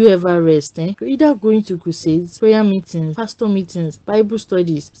 When will you ever rest, eh? You're either going to crusades, prayer meetings, pastor meetings, Bible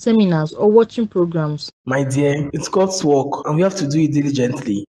studies, seminars, or watching programs. My dear, it's God's work and we have to do it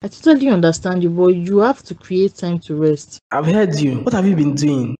diligently. I totally understand you, but you have to create time to rest. I've heard you. What have you been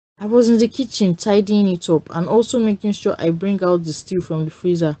doing? I was in the kitchen tidying it up and also making sure I bring out the stew from the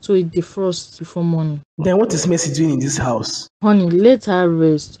freezer so it defrosts before morning. Then what is Mercy doing in this house? Honey, let her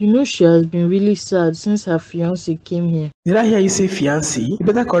rest. You know she has been really sad since her fiancé came here. Did I hear you say fiancé? You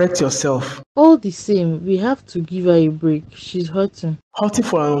better correct yourself. All the same, we have to give her a break. She's hurting. Hurting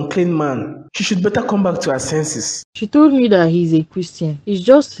for an unclean man. She should better come back to her senses. She told me that he's a Christian. It's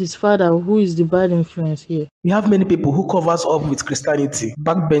just his father who is the bad influence here. We have many people who covers up with Christianity.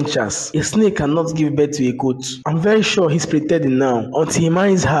 Backbenchers. A snake cannot give birth to a goat. I'm very sure he's pretending now. Until he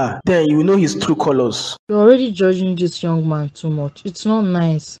marries her, then you will know his true colors. You're already judging this young man too much. It's not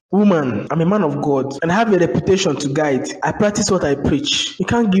nice. Woman, I'm a man of God and I have a reputation to guide. I practice what I preach. You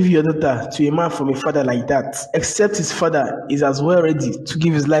can't give your daughter to a man from a father like that, except his father is as well ready to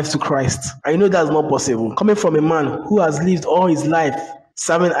give his life to Christ. I know that's not possible. Coming from a man who has lived all his life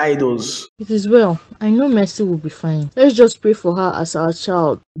serving idols. It is well. I know Mercy will be fine. Let's just pray for her as our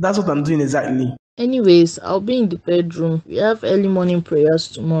child. That's what I'm doing exactly. Anyways, I'll be in the bedroom. We have early morning prayers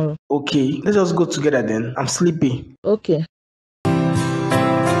tomorrow. Okay, let's just go together then. I'm sleepy. Okay.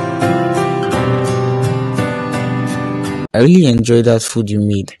 I really enjoyed that food you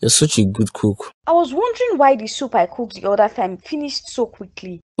made. You're such a good cook. I was wondering why the soup I cooked the other time finished so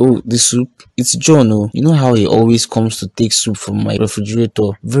quickly. Oh, the soup? It's John, oh. You know how he always comes to take soup from my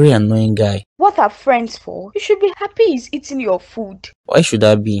refrigerator? Very annoying guy. What are friends for? You should be happy he's eating your food. Why should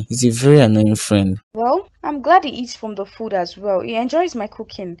I be? He's a very annoying friend. Well, I'm glad he eats from the food as well. He enjoys my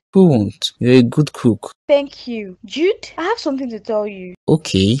cooking. Who won't? You're a good cook. Thank you. Jude, I have something to tell you.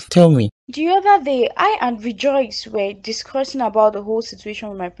 Okay, tell me. The other day, I and Rejoice were discussing about the whole situation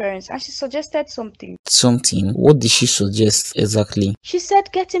with my parents and she suggested something. Something? What did she suggest exactly? She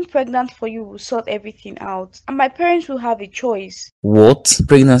said getting pregnant for you will sort everything out and my parents will have a choice. What?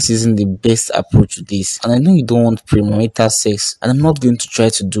 Pregnancy isn't the best approach to this, and I know you don't want premarital sex, and I'm not going to try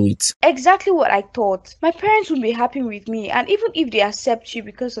to do it. Exactly what I thought. My parents will be happy with me, and even if they accept you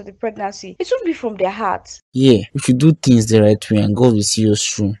because of the pregnancy, it won't be from their hearts. Yeah, if you do things the right way and God will see us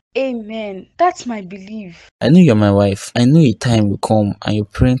through. Amen. That's my belief. I know you're my wife. I know a time will come and your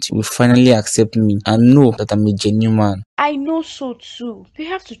parents will finally accept me and know that I'm a genuine man. I know so too. We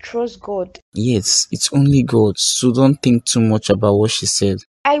have to trust God. Yes, it's only God, so don't think too much about what she said.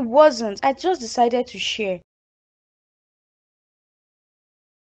 I wasn't. I just decided to share.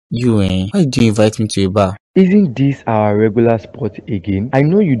 Why did you invite me to a bar? Isn't this our regular spot again? I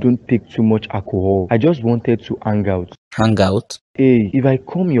know you don't take too much alcohol. I just wanted to hang out. Hang out? Hey, if I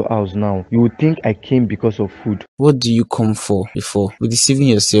come your house now, you would think I came because of food. What do you come for before? You're deceiving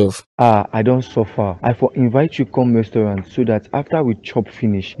yourself. I don't suffer. I for invite you come restaurant so that after we chop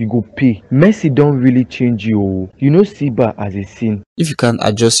finish, you go pay. Mercy don't really change you. You know see bar as a sin. If you can't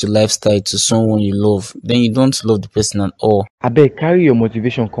adjust your lifestyle to someone you love, then you don't love the person at all. Abeg, carry your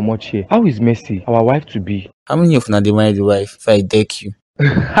motivation comot here. How is Mercy, our wife to be? How many of una dey marry the wife if I deck you?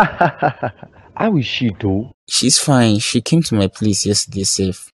 How is she though? She's fine. She came to my place yesterday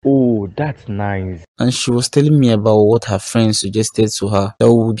safe. Oh, that's nice. And she was telling me about what her friends suggested to her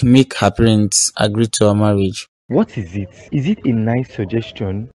that would make her parents agree to our marriage. What is it? Is it a nice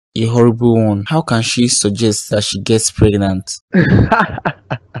suggestion? A horrible one. How can she suggest that she gets pregnant?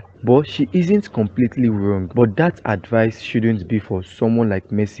 But she isn't completely wrong. But that advice shouldn't be for someone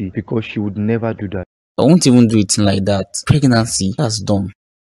like Mercy because she would never do that. I won't even do it like that. Pregnancy, that's dumb.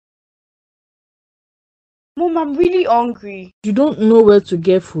 Mom, I'm really hungry. You don't know where to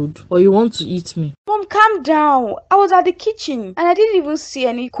get food, or you want to eat me? Mom, calm down. I was at the kitchen and I didn't even see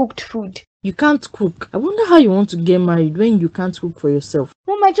any cooked food. You can't cook. I wonder how you want to get married when you can't cook for yourself.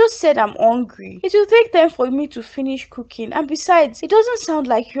 Mom, I just said I'm hungry. It will take time for me to finish cooking, and besides, it doesn't sound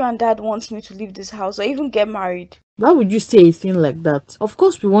like you and Dad want me to leave this house or even get married. Why would you say a thing like that? Of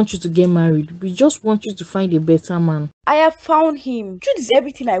course we want you to get married. We just want you to find a better man. I have found him. Jude is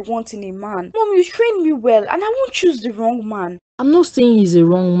everything I want in a man. Mom, you trained me well and I won't choose the wrong man. I'm not saying he's a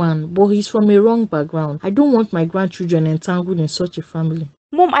wrong man, but he's from a wrong background. I don't want my grandchildren entangled in such a family.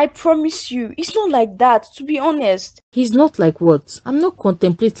 Mom, I promise you, it's not like that, to be honest. He's not like what? I'm not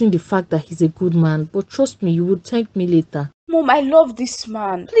contemplating the fact that he's a good man, but trust me, you will thank me later. Mom, I love this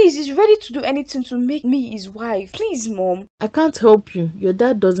man. Please, he's ready to do anything to make me his wife. Please, Mom. I can't help you. Your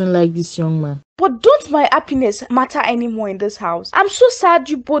dad doesn't like this young man. But don't my happiness matter anymore in this house? I'm so sad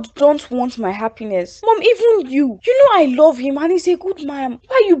you both don't want my happiness. Mom, even you. You know I love him and he's a good man.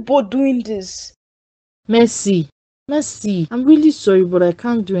 Why are you both doing this? Mercy, I'm really sorry, but I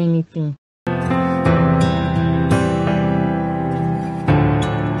can't do anything.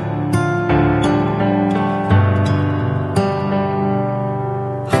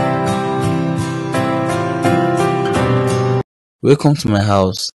 Welcome to my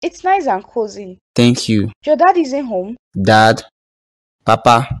house. It's nice and cozy. Thank you. Your dad isn't home? Dad?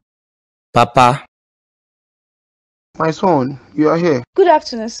 Papa? My son, you are here. Good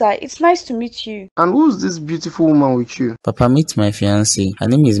afternoon, sir. It's nice to meet you. And who's this beautiful woman with you? Papa, meet my fiancée. Her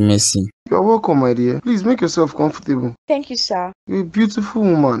name is Mercy. You are welcome, my dear. Please make yourself comfortable. Thank you, sir. You're a beautiful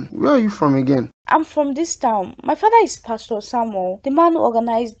woman. Where are you from again? I'm from this town. My father is Pastor Samuel, the man who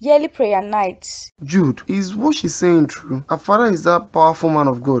organized yearly prayer nights. Jude, is what she's saying true? Her father is that powerful man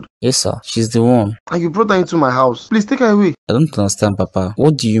of God. Yes, sir. She's the one. And you brought her into my house. Please take her away. I don't understand, Papa.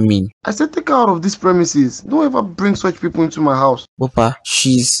 What do you mean? I said take her out of these premises. Don't ever bring such people into my house. Papa,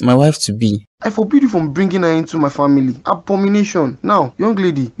 she's my wife to be. I forbid you from bringing her into my family. Abomination. Now, young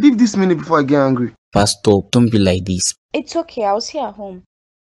lady, leave this minute before I get angry. Pastor, don't be like this. It's okay. I was here at home.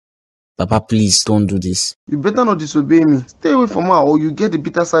 Papa, please don't do this. You better not disobey me. Stay away from her or you get the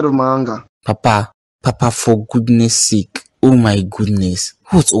bitter side of my anger. Papa, for goodness sake. Oh my goodness.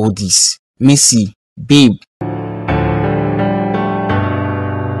 What's all this? Mercy, babe.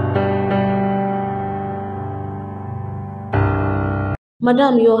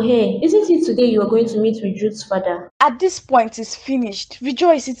 Madam, you're here. Isn't it today you are going to meet with Jude's father? At this point, it's finished.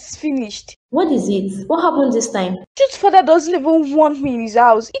 Rejoice, it's finished. What is it? What happened this time? Jude's father doesn't even want me in his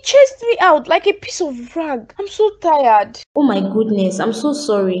house. He chased me out like a piece of rag. I'm so tired. Oh my goodness, I'm so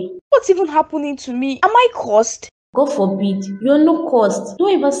sorry. What's even happening to me? Am I cursed? God forbid. You're no cursed.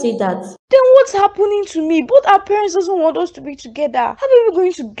 Don't ever say that. Then what's happening to me? Both our parents doesn't want us to be together. How are we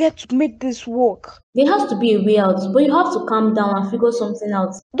going to get to make this work? There has to be a way out, but you have to calm down and figure something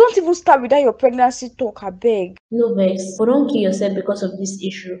out. Don't even start with that your pregnancy talk, I beg. No vex, but don't kill yourself because of this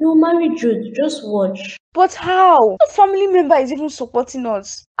issue. You'll marry Jude, just watch. But how? No family member is even supporting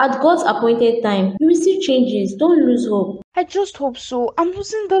us. At God's appointed time, you will see changes. Don't lose hope. I just hope so. I'm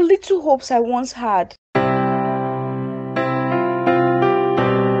losing the little hopes I once had.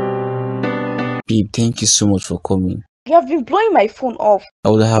 Babe, thank you so much for coming. You have been blowing my phone off. I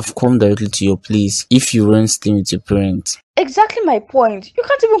would have come directly to your place if you weren't staying with your parents. Exactly my point. You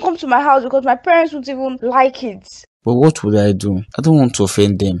can't even come to my house because my parents won't even like it. But what would I do? I don't want to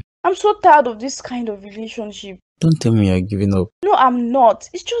offend them. I'm so tired of this kind of relationship. Don't tell me you're giving up. No, I'm not.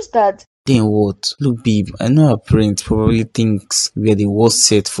 It's just that Then what? Look, babe, I know our parents probably thinks we are the worst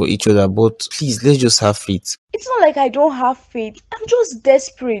set for each other, but please, let's just have faith. It's not like I don't have faith. I'm just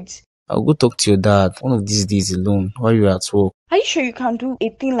desperate. I'll go talk to your dad one of these days alone while you're at work. Are you sure you can do a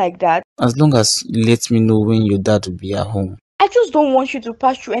thing like that? As long as you let me know when your dad will be at home. I just don't want you to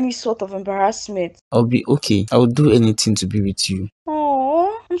pass through any sort of embarrassment. I'll be okay. I'll do anything to be with you.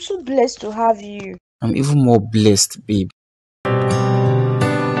 Oh, I'm so blessed to have you. I'm even more blessed, babe.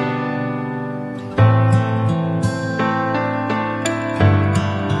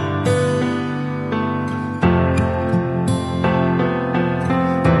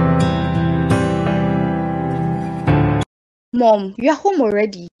 Mom, you're home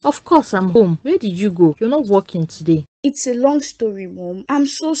already. Of course, I'm home. Where did you go? You're not working today. It's a long story, Mom. I'm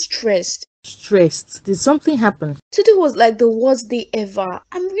so stressed. Stressed? Did something happen? Today was like the worst day ever.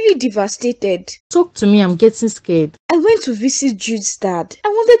 I'm really devastated. Talk to me, I'm getting scared. I went to visit Jude's dad. I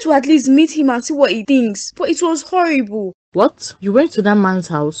wanted to at least meet him and see what he thinks, but it was horrible. What? You went to that man's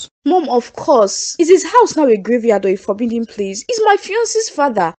house? Mom, of course. Is his house now a graveyard or a forbidden place? He's my fiance's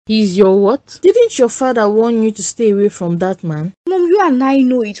father. He's your what? Didn't your father warn you to stay away from that man? Mom, you and I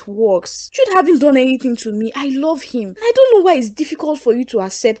know it works. Jude haven't done anything to me. I love him. And I don't know why it's difficult for you to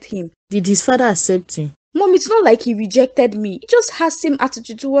accept him. Did his father accept him? Mom, it's not like he rejected me. He just has same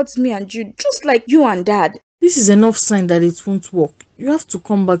attitude towards me and Jude, just like you and Dad. This is enough sign that it won't work. You have to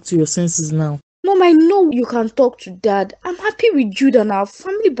come back to your senses now. Mom, I know you can talk to Dad. I'm happy with Jude and our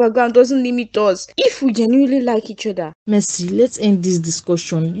family background doesn't limit us if we genuinely like each other. Mercy, let's end this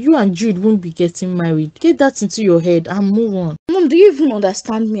discussion. You and Jude won't be getting married. Get that into your head and move on. Mom, do you even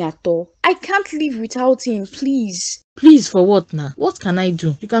understand me at all? I can't live without him, please. Please, for what now? What can I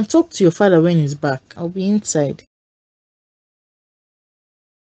do? You can talk to your father when he's back. I'll be inside.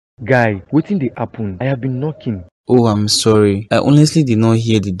 Guy, wetin dey happen? I have been knocking. Oh, I'm sorry. I honestly did not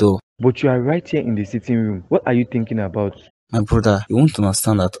hear the door. But you are right here in the sitting room. What are you thinking about? My brother, you won't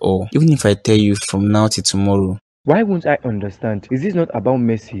understand at all. Even if I tell you from now till tomorrow. Why won't I understand? Is this not about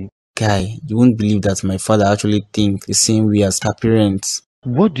Mercy? Guy, you won't believe that my father actually thinks the same way as her parents.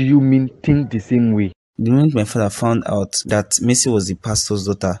 What do you mean think the same way? The moment my father found out that Mercy was the pastor's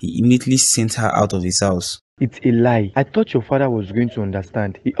daughter, he immediately sent her out of his house. It's a lie. I thought your father was going to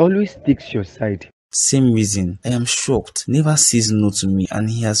understand. He always takes your side. Same reason. I am shocked. Never says no to me and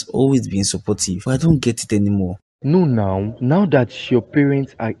he has always been supportive. But I don't get it anymore. No, now that your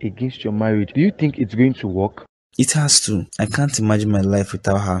parents are against your marriage, do you think it's going to work? It has to. I can't imagine my life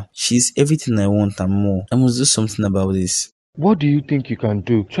without her. She's everything I want and more. I must do something about this. What do you think you can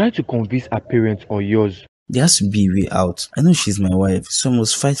do? Try to convince her parents or yours. There has to be a way out. I know she's my wife, so I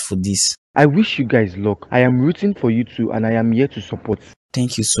must fight for this. I wish you guys luck. I am rooting for you too and I am here to support.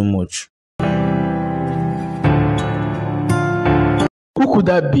 Thank you so much. Who could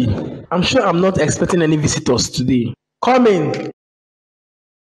that be? I'm sure I'm not expecting any visitors today. Come in.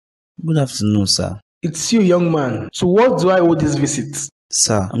 Good afternoon, sir. It's you, young man. So what do I owe this visit?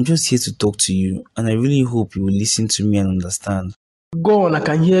 Sir, I'm just here to talk to you, and I really hope you will listen to me and understand. Go on, I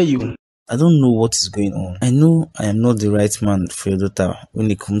can hear you. I don't know what is going on. I know I am not the right man for your daughter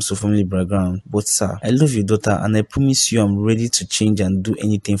when it comes to family background, but sir, I love your daughter and I promise you I'm ready to change and do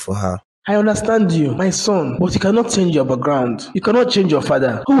anything for her. I understand you, my son, but you cannot change your background. You cannot change your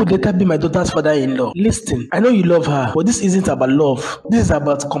father. Who would later be my daughter's father-in-law? Listen, I know you love her, but this isn't about love. This is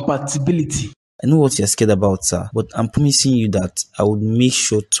about compatibility. I know what you're scared about, sir, but I'm promising you that I will make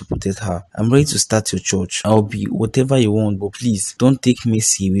sure to protect her. I'm ready to start your church. I'll be whatever you want, but please don't take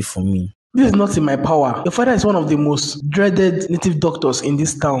Mercy away from me. This is not in my power. Your father is one of the most dreaded native doctors in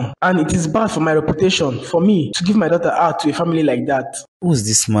this town, and it is bad for my reputation for me to give my daughter out to a family like that. Who's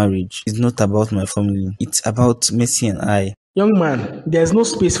this marriage? It's not about my family. It's about Mercy and I. Young man, there's no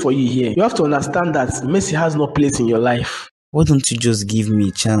space for you here. You have to understand that Mercy has no place in your life. Why don't you just give me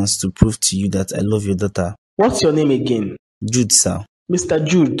a chance to prove to you that I love your daughter? What's your name again? Jude, sir. Mr.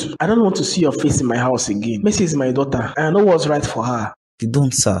 Jude, I don't want to see your face in my house again. Mercy is my daughter, and I know what's right for her. You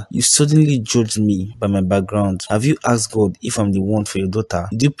don't, sir. You suddenly judged me by my background. Have you asked God if I'm the one for your daughter?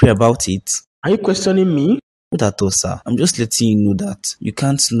 Did you pray about it? Are you questioning me? Not at all, sir. I'm just letting you know that you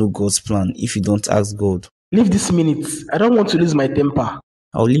can't know God's plan if you don't ask God. Leave this minute. I don't want to lose my temper.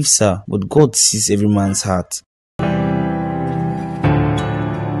 I'll leave, sir, but God sees every man's heart.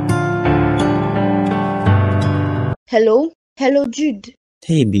 Hello? Hello, Jude.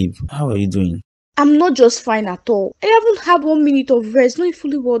 Hey, babe. How are you doing? I'm not just fine at all. I haven't had 1 minute of rest, knowing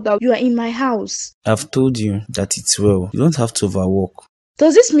fully well that you are in my house. I've told you that it's well. You don't have to overwork.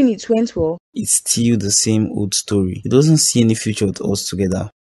 Does this mean it went well? It's still the same old story. He doesn't see any future with us together.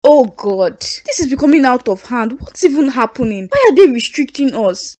 Oh God, this is becoming out of hand. What's even happening? Why are they restricting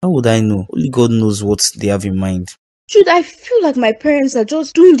us? How would I know? Only God knows what they have in mind. Jude, I feel like my parents are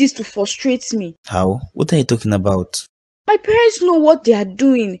just doing this to frustrate me. How? What are you talking about? My parents know what they are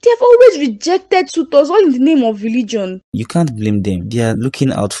doing. They have always rejected suitors, all in the name of religion. You can't blame them. They are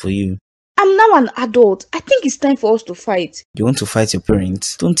looking out for you. I'm now an adult. I think it's time for us to fight. You want to fight your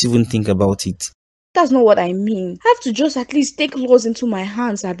parents? Don't even think about it. That's not what I mean. I have to just at least take laws into my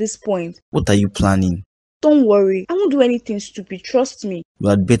hands at this point. What are you planning? Don't worry. I won't do anything stupid. Trust me. You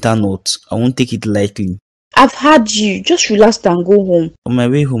had better not. I won't take it lightly. I've had you. Just relax and go home. On my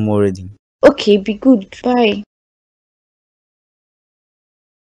way home already. Okay, be good. Bye.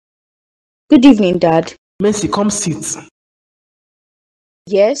 Good evening, Dad. Mercy, come sit.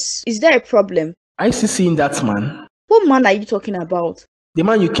 Yes? Is there a problem? Are you still seeing that man? What man are you talking about? The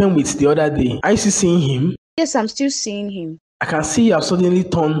man you came with the other day. Are you still seeing him? Yes, I'm still seeing him. I can see you have suddenly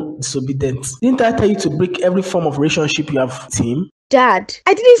turned disobedient. Didn't I tell you to break every form of relationship you have with him? Dad,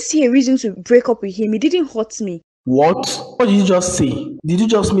 I didn't see a reason to break up with him. He didn't hurt me. What? What did you just say? Did you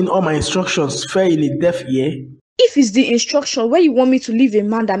just mean all my instructions fell in a deaf ear? If it's the instruction where you want me to leave a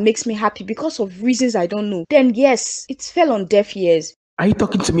man that makes me happy because of reasons I don't know, then yes, it fell on deaf ears. Are you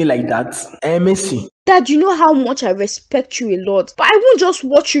talking to me like that? Mercy. Dad, you know how much I respect you a lot, but I won't just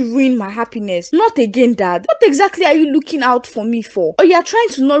watch you ruin my happiness. Not again, Dad. What exactly are you looking out for me for? Or you are trying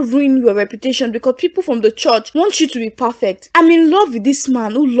to not ruin your reputation because people from the church want you to be perfect. I'm in love with this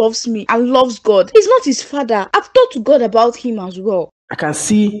man who loves me and loves God. He's not his father. I've talked to God about him as well. I can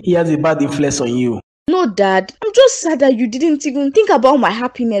see he has a bad influence on you. No, Dad. I'm just sad that you didn't even think about my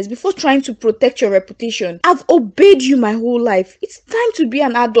happiness before trying to protect your reputation. I've obeyed you my whole life. It's time to be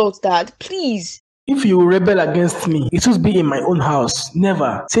an adult, Dad. Please. If you rebel against me, it will be in my own house.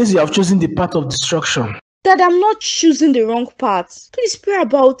 Never, since you have chosen the path of destruction. Dad, I'm not choosing the wrong path. Please pray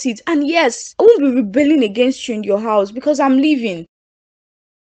about it. And yes, I won't be rebelling against you in your house because I'm leaving.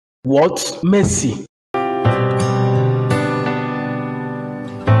 What? Mercy.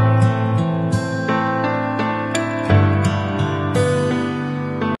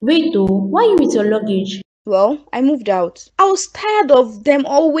 Wait though, why you with your luggage? Well, I moved out. I was tired of them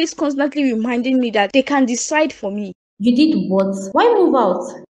always constantly reminding me that they can decide for me. You did what? Why move out?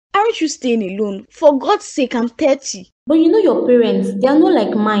 Aren't you staying alone? For God's sake, I'm 30. But you know your parents, they are not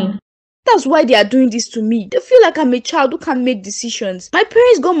like mine. That's why they are doing this to me. They feel like I'm a child who can't make decisions. My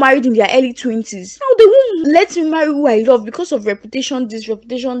parents got married in their early 20s. Now they won't let me marry who I love because of reputation this,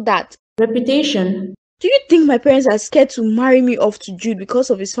 reputation that. Reputation? Do you think my parents are scared to marry me off to Jude because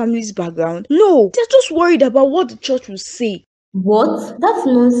of his family's background? No, they're just worried about what the church will say. What? That's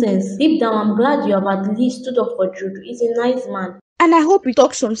nonsense. Deep down, I'm glad you have at least stood up for Jude. He's a nice man. And I hope he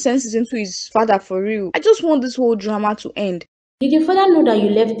talks some senses into his father for real. I just want this whole drama to end. Did your father know that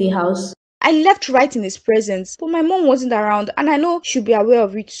you left the house? I left right in his presence, but my mom wasn't around and I know she'll be aware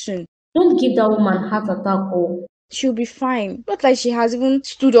of it soon. Don't give that woman heart attack or... She'll be fine. Not like she has even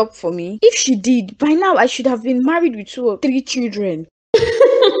stood up for me. If she did, by now I should have been married with 2 or 3 children.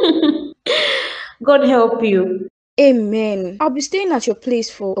 God help you. Amen. I'll be staying at your place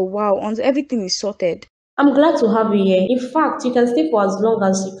for a while until everything is sorted. I'm glad to have you here. In fact, you can stay for as long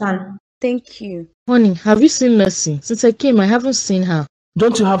as you can. Thank you. Honey, have you seen Mercy? Since I came, I haven't seen her.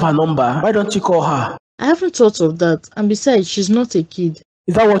 Don't you have her number? Why don't you call her? I haven't thought of that. And besides, she's not a kid.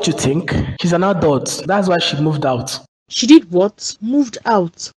 Is that what you think? She's an adult. That's why she moved out. She did what? Moved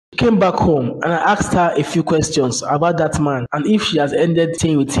out. She came back home and I asked her a few questions about that man and if she has ended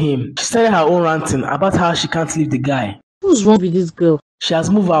staying with him. She started her own ranting about how she can't leave the guy. What's wrong with this girl? She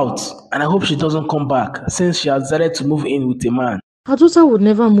has moved out and I hope she doesn't come back since she has decided to move in with a man. Her daughter would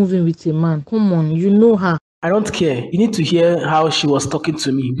never move in with a man. Come on, you know her. I don't care. You need to hear how she was talking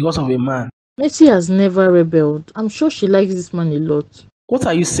to me because of a man. Mercy has never rebelled. I'm sure she likes this man a lot. What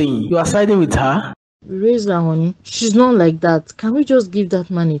are you saying? You are siding with her? Raise her, honey. She's not like that. Can we just give that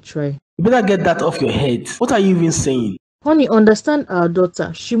man a try? You better get that off your head. What are you even saying? Honey, understand our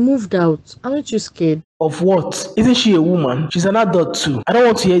daughter. She moved out. Aren't you scared? Of what? Isn't she a woman? She's an adult too. I don't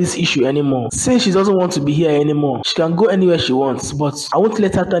want to hear this issue anymore. Since she doesn't want to be here anymore, she can go anywhere she wants, but I won't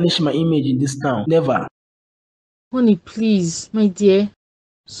let her tarnish my image in this town. Never. Honey, please, my dear.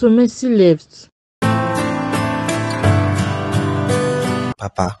 So Mercy left.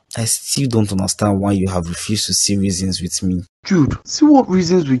 Papa, I still don't understand why you have refused to see reasons with me. Jude, see what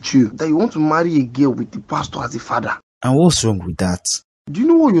reasons with you that you want to marry a girl with the pastor as a father. And what's wrong with that? Do you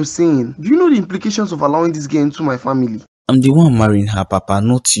know what you're saying? Do you know the implications of allowing this girl into my family? I'm the one marrying her, Papa,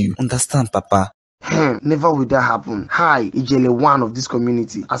 not you. Understand, Papa? Never will that happen. Hi, Ijele one of this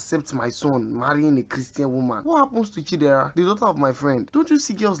community. Accept my son marrying a Christian woman. What happens to Chidera, the daughter of my friend? Don't you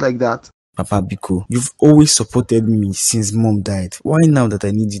see girls like that? Papa Biko, you've always supported me since mom died. Why now that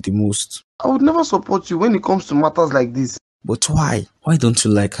I need you the most? I would never support you when it comes to matters like this. But why? Why don't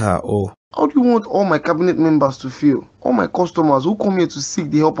you like her or? How do you want all my cabinet members to feel? All my customers who come here to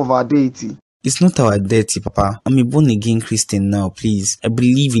seek the help of our deity? It's not our deity, Papa. I'm a born-again Christian now, please. I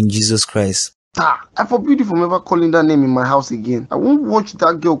believe in Jesus Christ. I forbid you from ever calling that name in my house again. I won't watch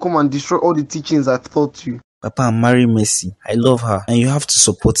that girl come and destroy all the teachings I've taught you. Papa, I'm marrying Mercy. I love her and you have to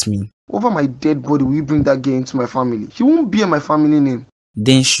support me. Over my dead body, will you bring that girl into my family? She won't bear my family name.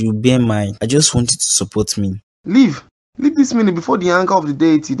 Then she will bear mine. I just want you to support me. Leave this minute before the anger of the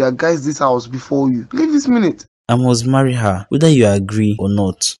deity that guides this house before you. Leave this minute. I must marry her, whether you agree or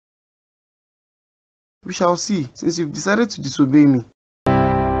not. We shall see, since you've decided to disobey me.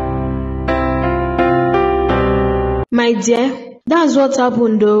 My dear, that's what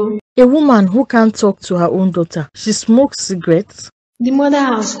happened though. A woman who can't talk to her own daughter. She smokes cigarettes. The mother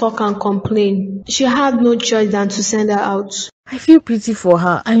has talked and complained. She had no choice than to send her out. I feel pity for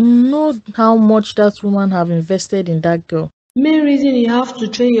her. I know how much that woman have invested in that girl. Main reason you have to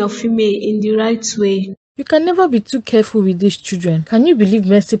train your female in the right way. You can never be too careful with these children. Can you believe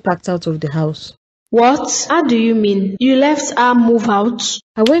Mercy packed out of the house? What? How do you mean? You left her move out?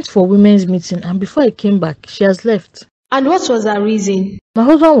 I went for a women's meeting and before I came back, she has left. And what was her reason? My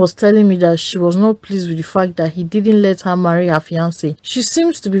husband was telling me that she was not pleased with the fact that he didn't let her marry her fiancé. She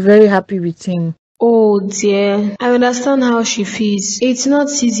seems to be very happy with him. Oh dear, I understand how she feels. It's not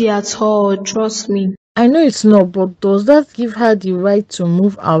easy at all, trust me. I know it's not, but does that give her the right to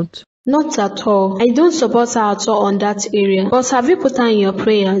move out? Not at all. I don't support her at all on that area. But have you put her in your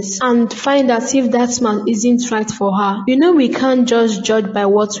prayers and find out if that man isn't right for her? You know we can't just judge by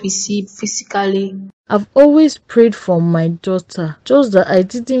what we see physically. I've always prayed for my daughter, just that I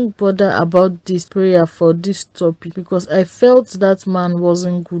didn't bother about this prayer for this topic because I felt that man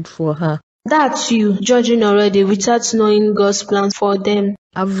wasn't good for her. That's you, judging already without knowing God's plan for them.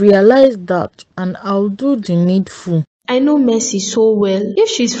 I've realized that and I'll do the needful. I know Mercy so well. If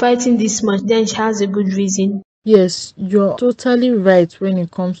she's fighting this much, then she has a good reason. Yes, you're totally right when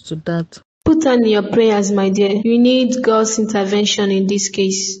it comes to that. Put her in your prayers, my dear. You need God's intervention in this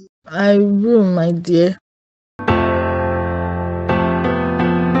case. I will, my dear.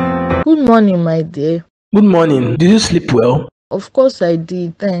 Good morning, my dear. Good morning. Did you sleep well? Of course I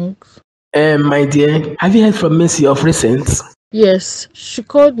did, thanks. My dear, have you heard from Mercy of recent? Yes, she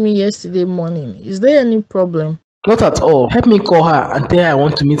called me yesterday morning. Is there any problem? Not at all. Help me call her and tell her I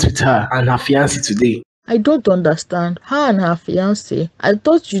want to meet with her and her fiancé today. I don't understand. Her and her fiancé. I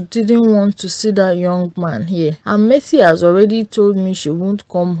thought you didn't want to see that young man here. And Mercy has already told me she won't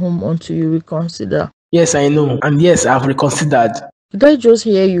come home until you reconsider. Yes, I know. And yes, I've reconsidered. Did I just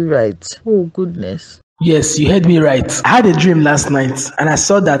hear you right? Oh, goodness. Yes, you heard me right. I had a dream last night and I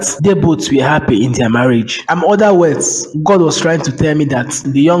saw that they both were happy in their marriage. In other words, God was trying to tell me that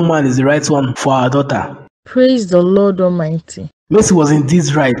the young man is the right one for our daughter. Praise the Lord Almighty. Mercy was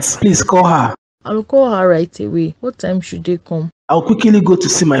indeed right. Please call her. I'll call her right away. What time should they come? I'll quickly go to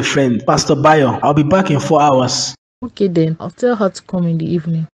see my friend, Pastor Bayo. I'll be back in 4 hours. Okay then, I'll tell her to come in the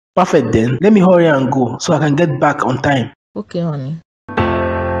evening. Perfect then. Let me hurry and go so I can get back on time. Okay, honey.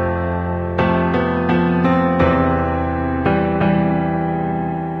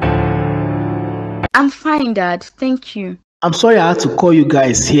 I'm fine, Dad. Thank you. I'm sorry I had to call you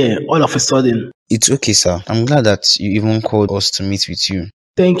guys here all of a sudden. It's okay, sir. I'm glad that you even called us to meet with you.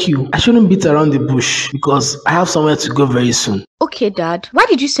 Thank you. I shouldn't beat around the bush because I have somewhere to go very soon. Okay, Dad. Why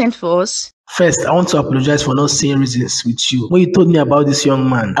did you send for us? First, I want to apologize for not saying reasons with you. When you told me about this young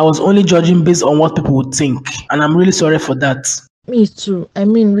man, I was only judging based on what people would think, and I'm really sorry for that. Me too. I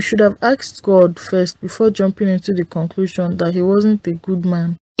mean, we should have asked God first before jumping into the conclusion that he wasn't a good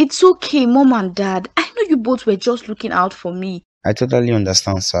man. It's okay, Mom and Dad. I know you both were just looking out for me. I totally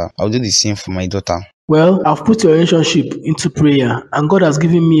understand, sir. I'll do the same for my daughter. Well, I've put your relationship into prayer, and God has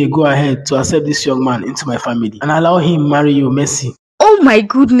given me a go-ahead to accept this young man into my family and allow him marry you, Mercy. Oh my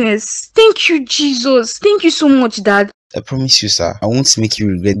goodness. Thank you, Jesus. Thank you so much, Dad. I promise you, sir, I won't make you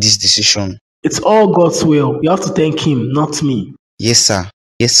regret this decision. It's all God's will. You have to thank him, not me. Yes, sir.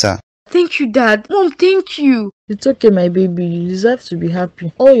 Yes, sir. Thank you, Dad. Mom, thank you. It's okay, my baby. You deserve to be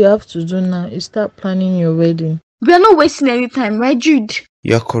happy. All you have to do now is start planning your wedding. We are not wasting any time, right, Jude?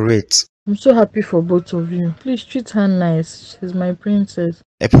 You're correct. I'm so happy for both of you. Please treat her nice. She's my princess.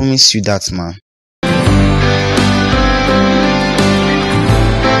 I promise you that, man.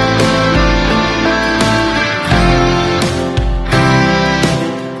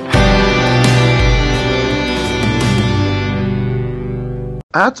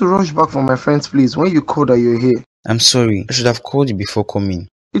 I had to rush back from my friend's place when you called that you're here. I'm sorry. I should have called you before coming.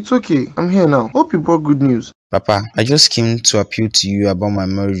 It's okay. I'm here now. Hope you brought good news. Papa, I just came to appeal to you about my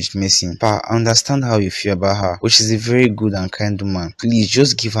marriage with Mercy. Papa, I understand how you feel about her, but she's a very good and kind woman. Please,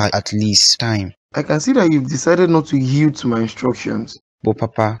 just give her at least time. I can see that you've decided not to yield to my instructions. But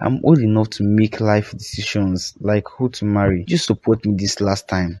Papa, I'm old enough to make life decisions, like who to marry. Just support me this last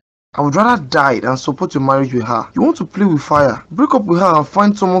time. I would rather die than support your marriage with her. You want to play with fire? Break up with her and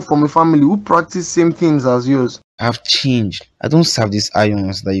find someone from a family who practice same things as yours. I've changed. I don't serve these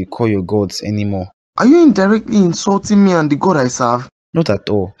ions that you call your gods anymore. Are you indirectly insulting me and the God I serve? Not at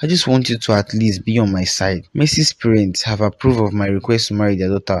all. I just want you to at least be on my side. Mercy's parents have approved of my request to marry their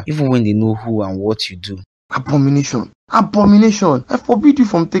daughter, even when they know who and what you do. Abomination. Abomination. I forbid you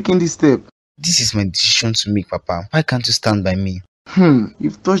from taking this step. This is my decision to make, Papa. Why can't you stand by me?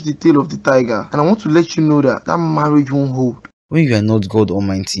 You've touched the tail of the tiger, and I want to let you know that marriage won't hold. When you are not God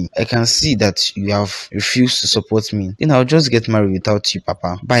Almighty, I can see that you have refused to support me. Then I'll just get married without you,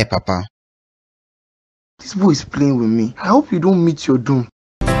 Papa. Bye, Papa. This boy is playing with me. I hope you don't meet your doom.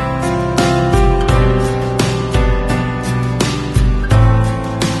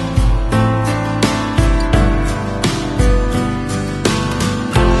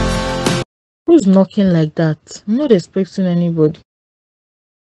 Who's knocking like that? I'm not expecting anybody.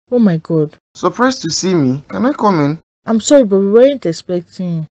 Oh my God. Surprised to see me? Can I come in? I'm sorry, but we weren't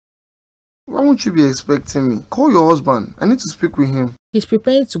expecting you. Why won't you be expecting me? Call your husband. I need to speak with him. He's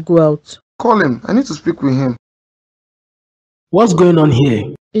preparing to go out. Call him. I need to speak with him. What's going on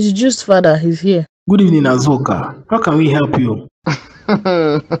here? It's Jude's father. He's here. Good evening, Azoka. How can we help you?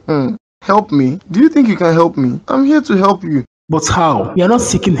 Help me? Do you think you can help me? I'm here to help you. But how? You are not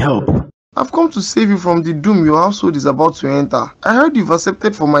seeking help. I've come to save you from the doom your household is about to enter. I heard you've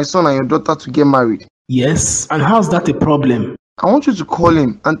accepted for my son and your daughter to get married. Yes, and how's that a problem? I want you to call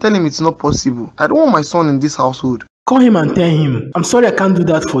him and tell him it's not possible. I don't want my son in this household. Call him and tell him, I'm sorry I can't do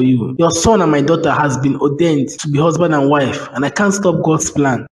that for you. Your son and my daughter has been ordained to be husband and wife, and I can't stop God's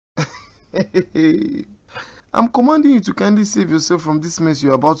plan. I'm commanding you to kindly save yourself from this mess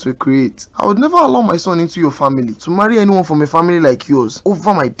you're about to create. I would never allow my son into your family, to marry anyone from a family like yours,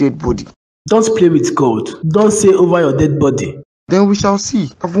 over my dead body. Don't play with God. Don't say over your dead body. Then we shall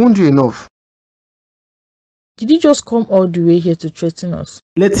see. I've warned you enough. Did he just come all the way here to threaten us?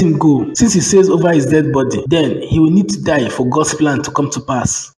 Let him go. Since he says over his dead body, then he will need to die for God's plan to come to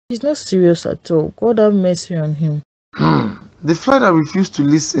pass. He's not serious at all. God have mercy on him. The fly that refused to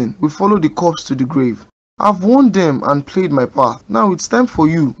listen will follow the corpse to the grave. I've warned them and played my part. Now it's time for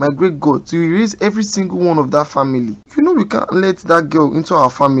you, my great God, to erase every single one of that family. You know we can't let that girl into our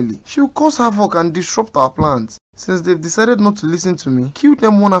family. She'll cause havoc and disrupt our plans. Since they've decided not to listen to me, kill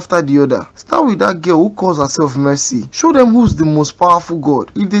them one after the other. Start with that girl who calls herself Mercy. Show them who's the most powerful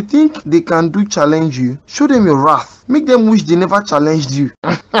God. If they think they can challenge you, show them your wrath. Make them wish they never challenged you.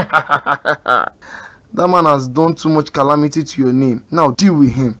 That man has done too much calamity to your name. Now deal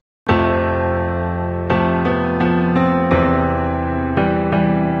with him.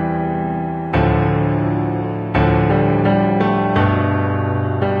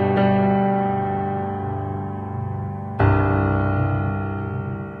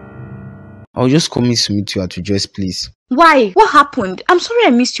 I'll just come in to meet you at your dress, please. Why? What happened? I'm sorry I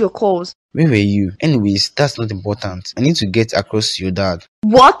missed your calls. Where were you? Anyways, that's not important. I need to get across to your dad.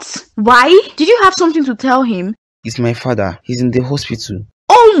 What? Why? Did you have something to tell him? It's my father. He's in the hospital.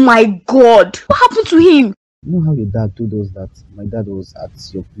 Oh my God! What happened to him? You know how your dad told us that my dad was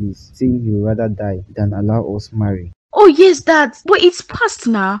at your place, saying he would rather die than allow us marry? Oh yes, Dad. But it's past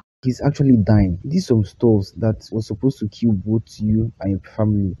now. He's actually dying. He did some stuff that was supposed to kill both you and your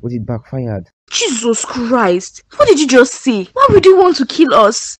family, but it backfired. Jesus Christ! What did you just say? Why would you want to kill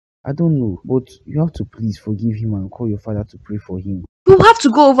us? I don't know, but you have to please forgive him and call your father to pray for him. We'll have to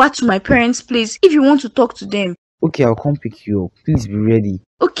go over to my parents' place if you want to talk to them. Okay, I'll come pick you up. Please be ready.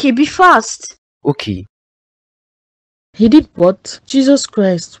 Okay, be fast. Okay. He did what? Jesus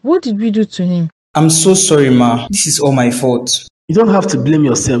Christ, what did we do to him? I'm so sorry, Ma. This is all my fault. You don't have to blame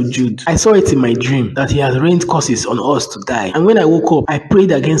yourself, Jude. I saw it in my dream that he has rained curses on us to die. And when I woke up, I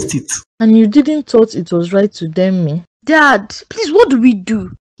prayed against it. And you didn't thought it was right to damn me? Dad, please, what do we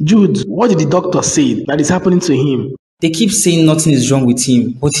do? Jude, what did the doctor say that is happening to him? They keep saying nothing is wrong with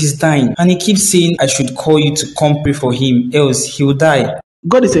him, but he's dying. And he keeps saying I should call you to come pray for him, else he will die.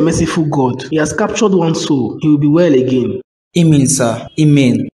 God is a merciful God. He has captured one soul. He will be well again. Amen, sir.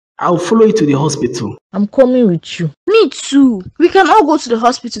 Amen. I'll follow you to the hospital. I'm coming with you. Me too. We can all go to the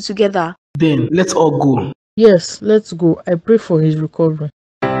hospital together. Then, let's all go. Yes, let's go. I pray for his recovery.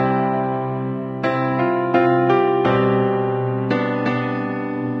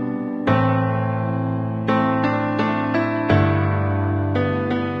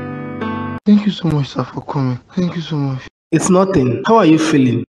 Thank you so much, sir, for coming. Thank you so much. It's nothing. How are you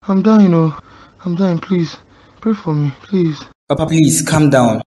feeling? I'm dying, I'm dying. Please, pray for me, please. Papa, please, calm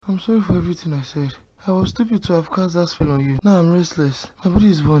down. I'm sorry for everything I said. I was stupid to have cast that spell on you. Now I'm restless. My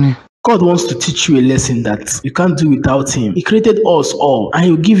body is burning. God wants to teach you a lesson that you can't do without Him. He created us all and He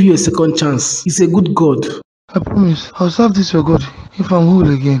will give you a second chance. He's a good God. I promise, I'll serve this your God if I'm whole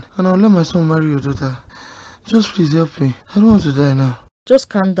again. And I'll let my son marry your daughter. Just please help me. I don't want to die now. Just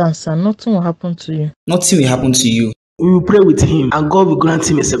calm down, sir. Nothing will happen to you. Nothing will happen to you. We will pray with him and God will grant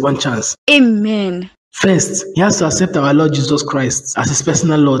him a second chance. Amen. First, he has to accept our Lord Jesus Christ as his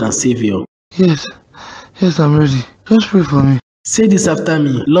personal Lord and Savior. Yes, I'm ready. Just pray for me. Say this after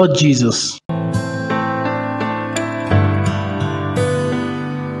me. Lord Jesus,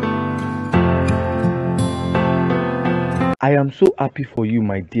 I am so happy for you,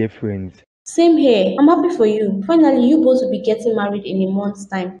 my dear friends. Same here. I'm happy for you. Finally, you both will be getting married in a month's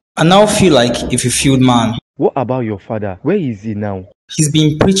time. I now feel like a fulfilled man. What about your father? Where is he now? He's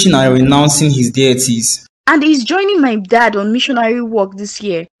been preaching and renouncing his deities. And he's joining my dad on missionary work this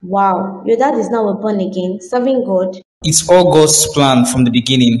year. Wow, your dad is now a born again, serving God. It's all God's plan from the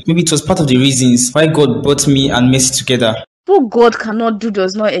beginning. Maybe it was part of the reasons why God brought me and Mercy together. What God cannot do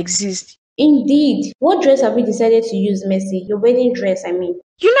does not exist. Indeed. What dress have you decided to use, Mercy? Your wedding dress, I mean.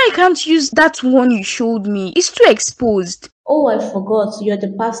 You know I can't use that one you showed me. It's too exposed. Oh, I forgot. You're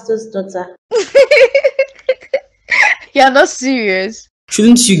the pastor's daughter. You're not serious.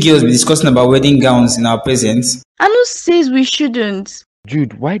 Shouldn't you girls be discussing about wedding gowns in our presence? And who says we shouldn't?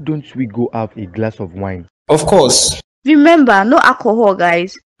 Jude, why don't we go have a glass of wine? Of course. Remember, no alcohol,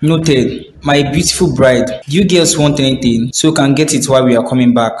 guys. Noted. My beautiful bride, do you girls want anything so we can get it while we are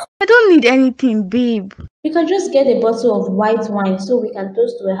coming back? I don't need anything, babe. We can just get a bottle of white wine so we can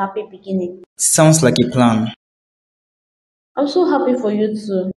toast to a happy beginning. Sounds like a plan. I'm so happy for you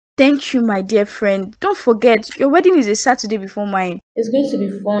too. Thank you, my dear friend. Don't forget, your wedding is a Saturday before mine. It's going to be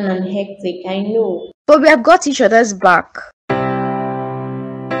fun and hectic, I know. But we have got each other's back.